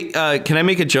 Hey, wait, can I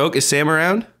make a joke? Is Sam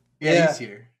around? Yeah. He's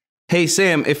here. Hey,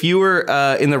 Sam, if you were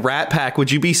in the Rat Pack,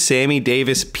 would you be Sammy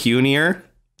Davis Punier?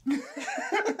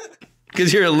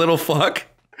 Because you're a little fuck.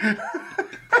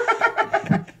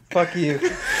 Fuck you.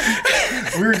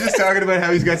 We were just talking about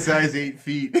how he's got size 8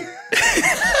 feet.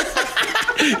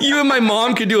 You and my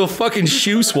mom could do a fucking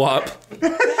shoe swap.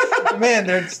 Man,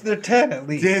 they're 10 at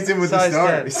least. Dancing with the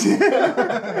stars.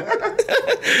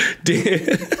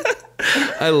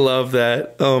 I love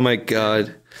that. Oh my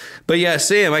God. But yeah,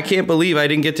 Sam, I can't believe I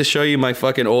didn't get to show you my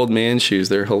fucking old man shoes.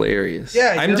 They're hilarious.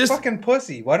 Yeah, you're a fucking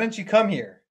pussy. Why don't you come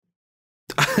here?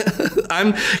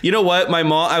 You know what? My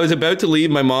mom, I was about to leave.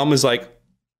 My mom was like,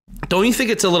 don't you think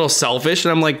it's a little selfish?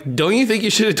 And I'm like, don't you think you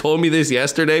should have told me this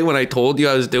yesterday when I told you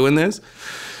I was doing this?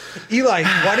 Eli,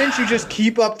 why didn't you just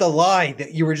keep up the lie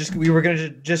that we were going to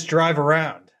just drive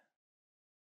around?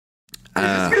 Is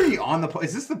this going to be on the?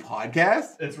 Is this the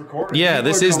podcast? It's recorded. Yeah,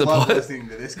 this is the podcast. Listening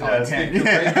to this content.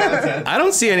 I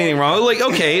don't see anything wrong. Like,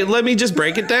 okay, let me just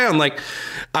break it down. Like,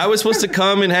 I was supposed to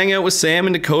come and hang out with Sam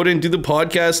and Dakota and do the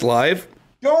podcast live.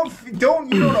 You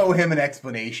don't owe him an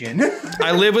explanation.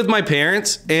 I live with my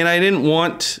parents, and I didn't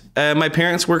want. My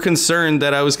parents were concerned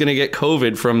that I was going to get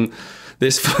COVID from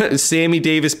this Sammy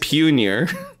Davis Punier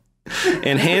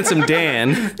and Handsome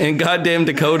Dan and goddamn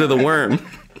Dakota the Worm.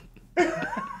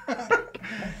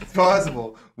 It's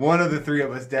possible. One of the three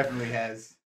of us definitely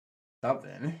has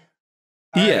something.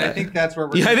 Yeah, I think that's where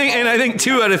we're. Yeah, I think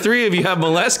 2 out of 3 of you have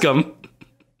molluscum.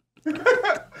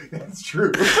 That's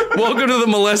true. Welcome to the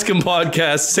Moleskine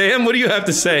podcast. Sam, what do you have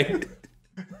to say?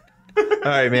 All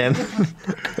right, man.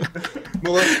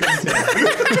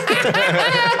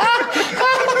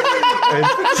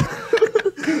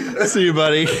 See you,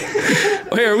 buddy.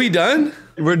 Wait, are we done?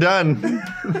 We're done.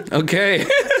 Okay.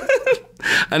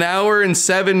 An hour and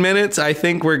 7 minutes. I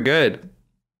think we're good.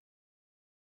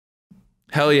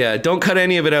 Hell yeah. Don't cut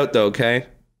any of it out, though, okay?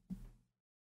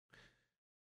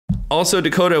 Also,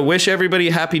 Dakota, wish everybody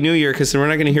a Happy New Year, because we're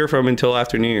not going to hear from him until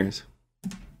after New Year's.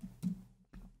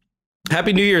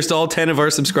 Happy New Year's to all 10 of our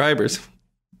subscribers.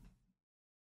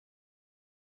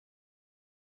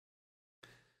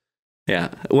 Yeah,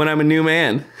 when I'm a new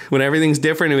man, when everything's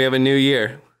different and we have a new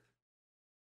year.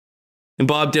 And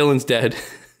Bob Dylan's dead.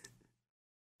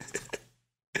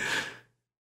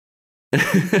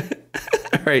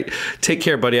 All right, take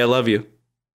care, buddy. I love you.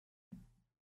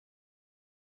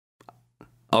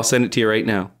 I'll send it to you right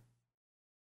now.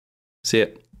 See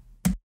it.